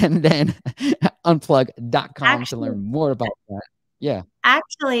 and then unplug.com to learn more about that. Yeah.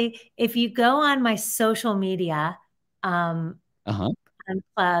 Actually, if you go on my social media, Unplug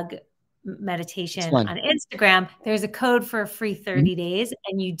Meditation on Instagram, there's a code for a free 30 days,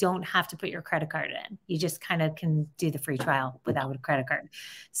 and you don't have to put your credit card in. You just kind of can do the free trial without a credit card.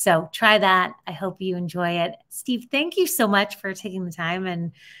 So try that. I hope you enjoy it. Steve, thank you so much for taking the time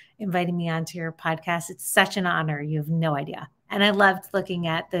and inviting me onto your podcast. It's such an honor. You have no idea. And I loved looking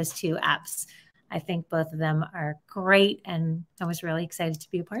at those two apps. I think both of them are great, and I was really excited to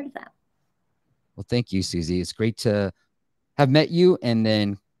be a part of that. Well, thank you, Suze. It's great to have met you and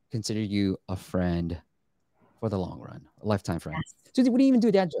then consider you a friend for the long run, a lifetime friend. Yes. Suze, we didn't even do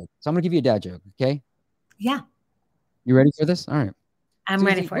a dad joke. So I'm going to give you a dad joke, okay? Yeah. You ready for this? All right. I'm Suze,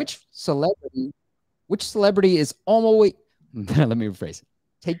 ready for it. Which celebrity is always, let me rephrase it.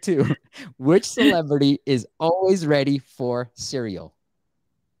 Take two. Which celebrity is always ready for cereal?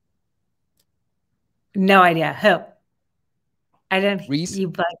 No idea. Who? I don't. Reese you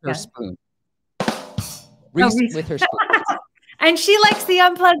with her spoon. Reese with her spoon. And she likes the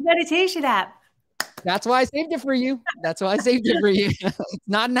Unplug Meditation App. That's why I saved it for you. That's why I saved it for you. It's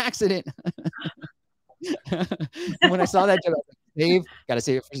not an accident. When I saw that joke, I was like, Dave, got to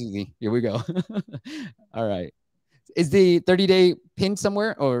save it for Suze. Here we go. All right. Is the 30-day pinned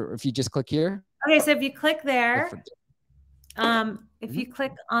somewhere, or if you just click here? Okay, so if you click there, if you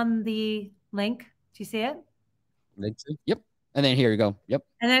click on the link, do you see it? Yep. And then here you go. Yep.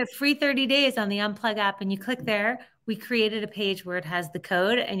 And then free 30 days on the Unplug app, and you click there. We created a page where it has the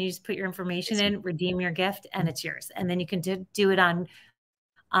code, and you just put your information in, redeem your gift, and it's yours. And then you can do it on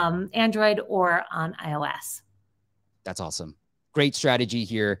Android or on iOS. That's awesome. Great strategy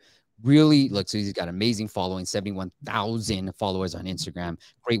here. Really, look, Suze's got amazing following, 71,000 followers on Instagram.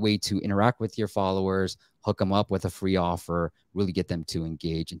 Great way to interact with your followers, hook them up with a free offer, really get them to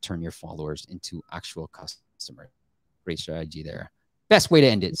engage and turn your followers into actual customers. Great strategy there. Best way to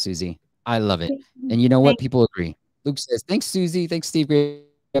end it, Suze. I love it. And you know what? People agree. Luke says, thanks, Suze. Thanks, Steve. Great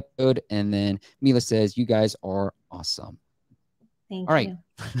episode. And then Mila says, you guys are awesome. Thank All right.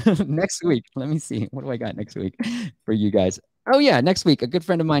 Next week, let me see. What do I got next week for you guys? Oh, yeah. Next week, a good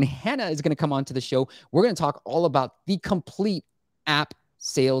friend of mine, Hannah, is going to come on to the show. We're going to talk all about the complete app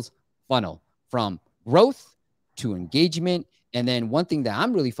sales funnel, from growth to engagement. And then one thing that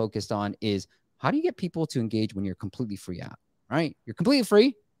I'm really focused on is, how do you get people to engage when you're a completely free app, right? You're completely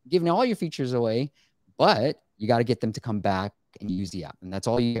free, giving all your features away, but you got to get them to come back and use the app. And that's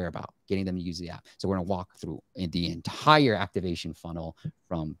all you care about, getting them to use the app. So we're going to walk through the entire activation funnel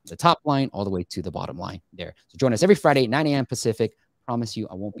from the top line all the way to the bottom line there. So join us every Friday, 9 a.m. Pacific. Promise you,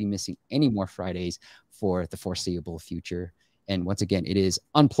 I won't be missing any more Fridays for the foreseeable future. And once again, it is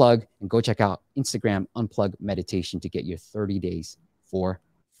Unplug, and go check out Instagram, Unplug Meditation, to get your 30 days for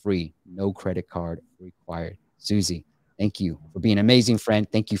free. No credit card required. Suze, thank you for being an amazing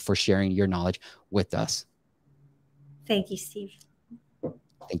friend. Thank you for sharing your knowledge with us. Thank you, Steve.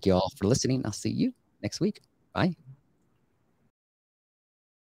 Thank you all for listening. I'll see you next week. Bye.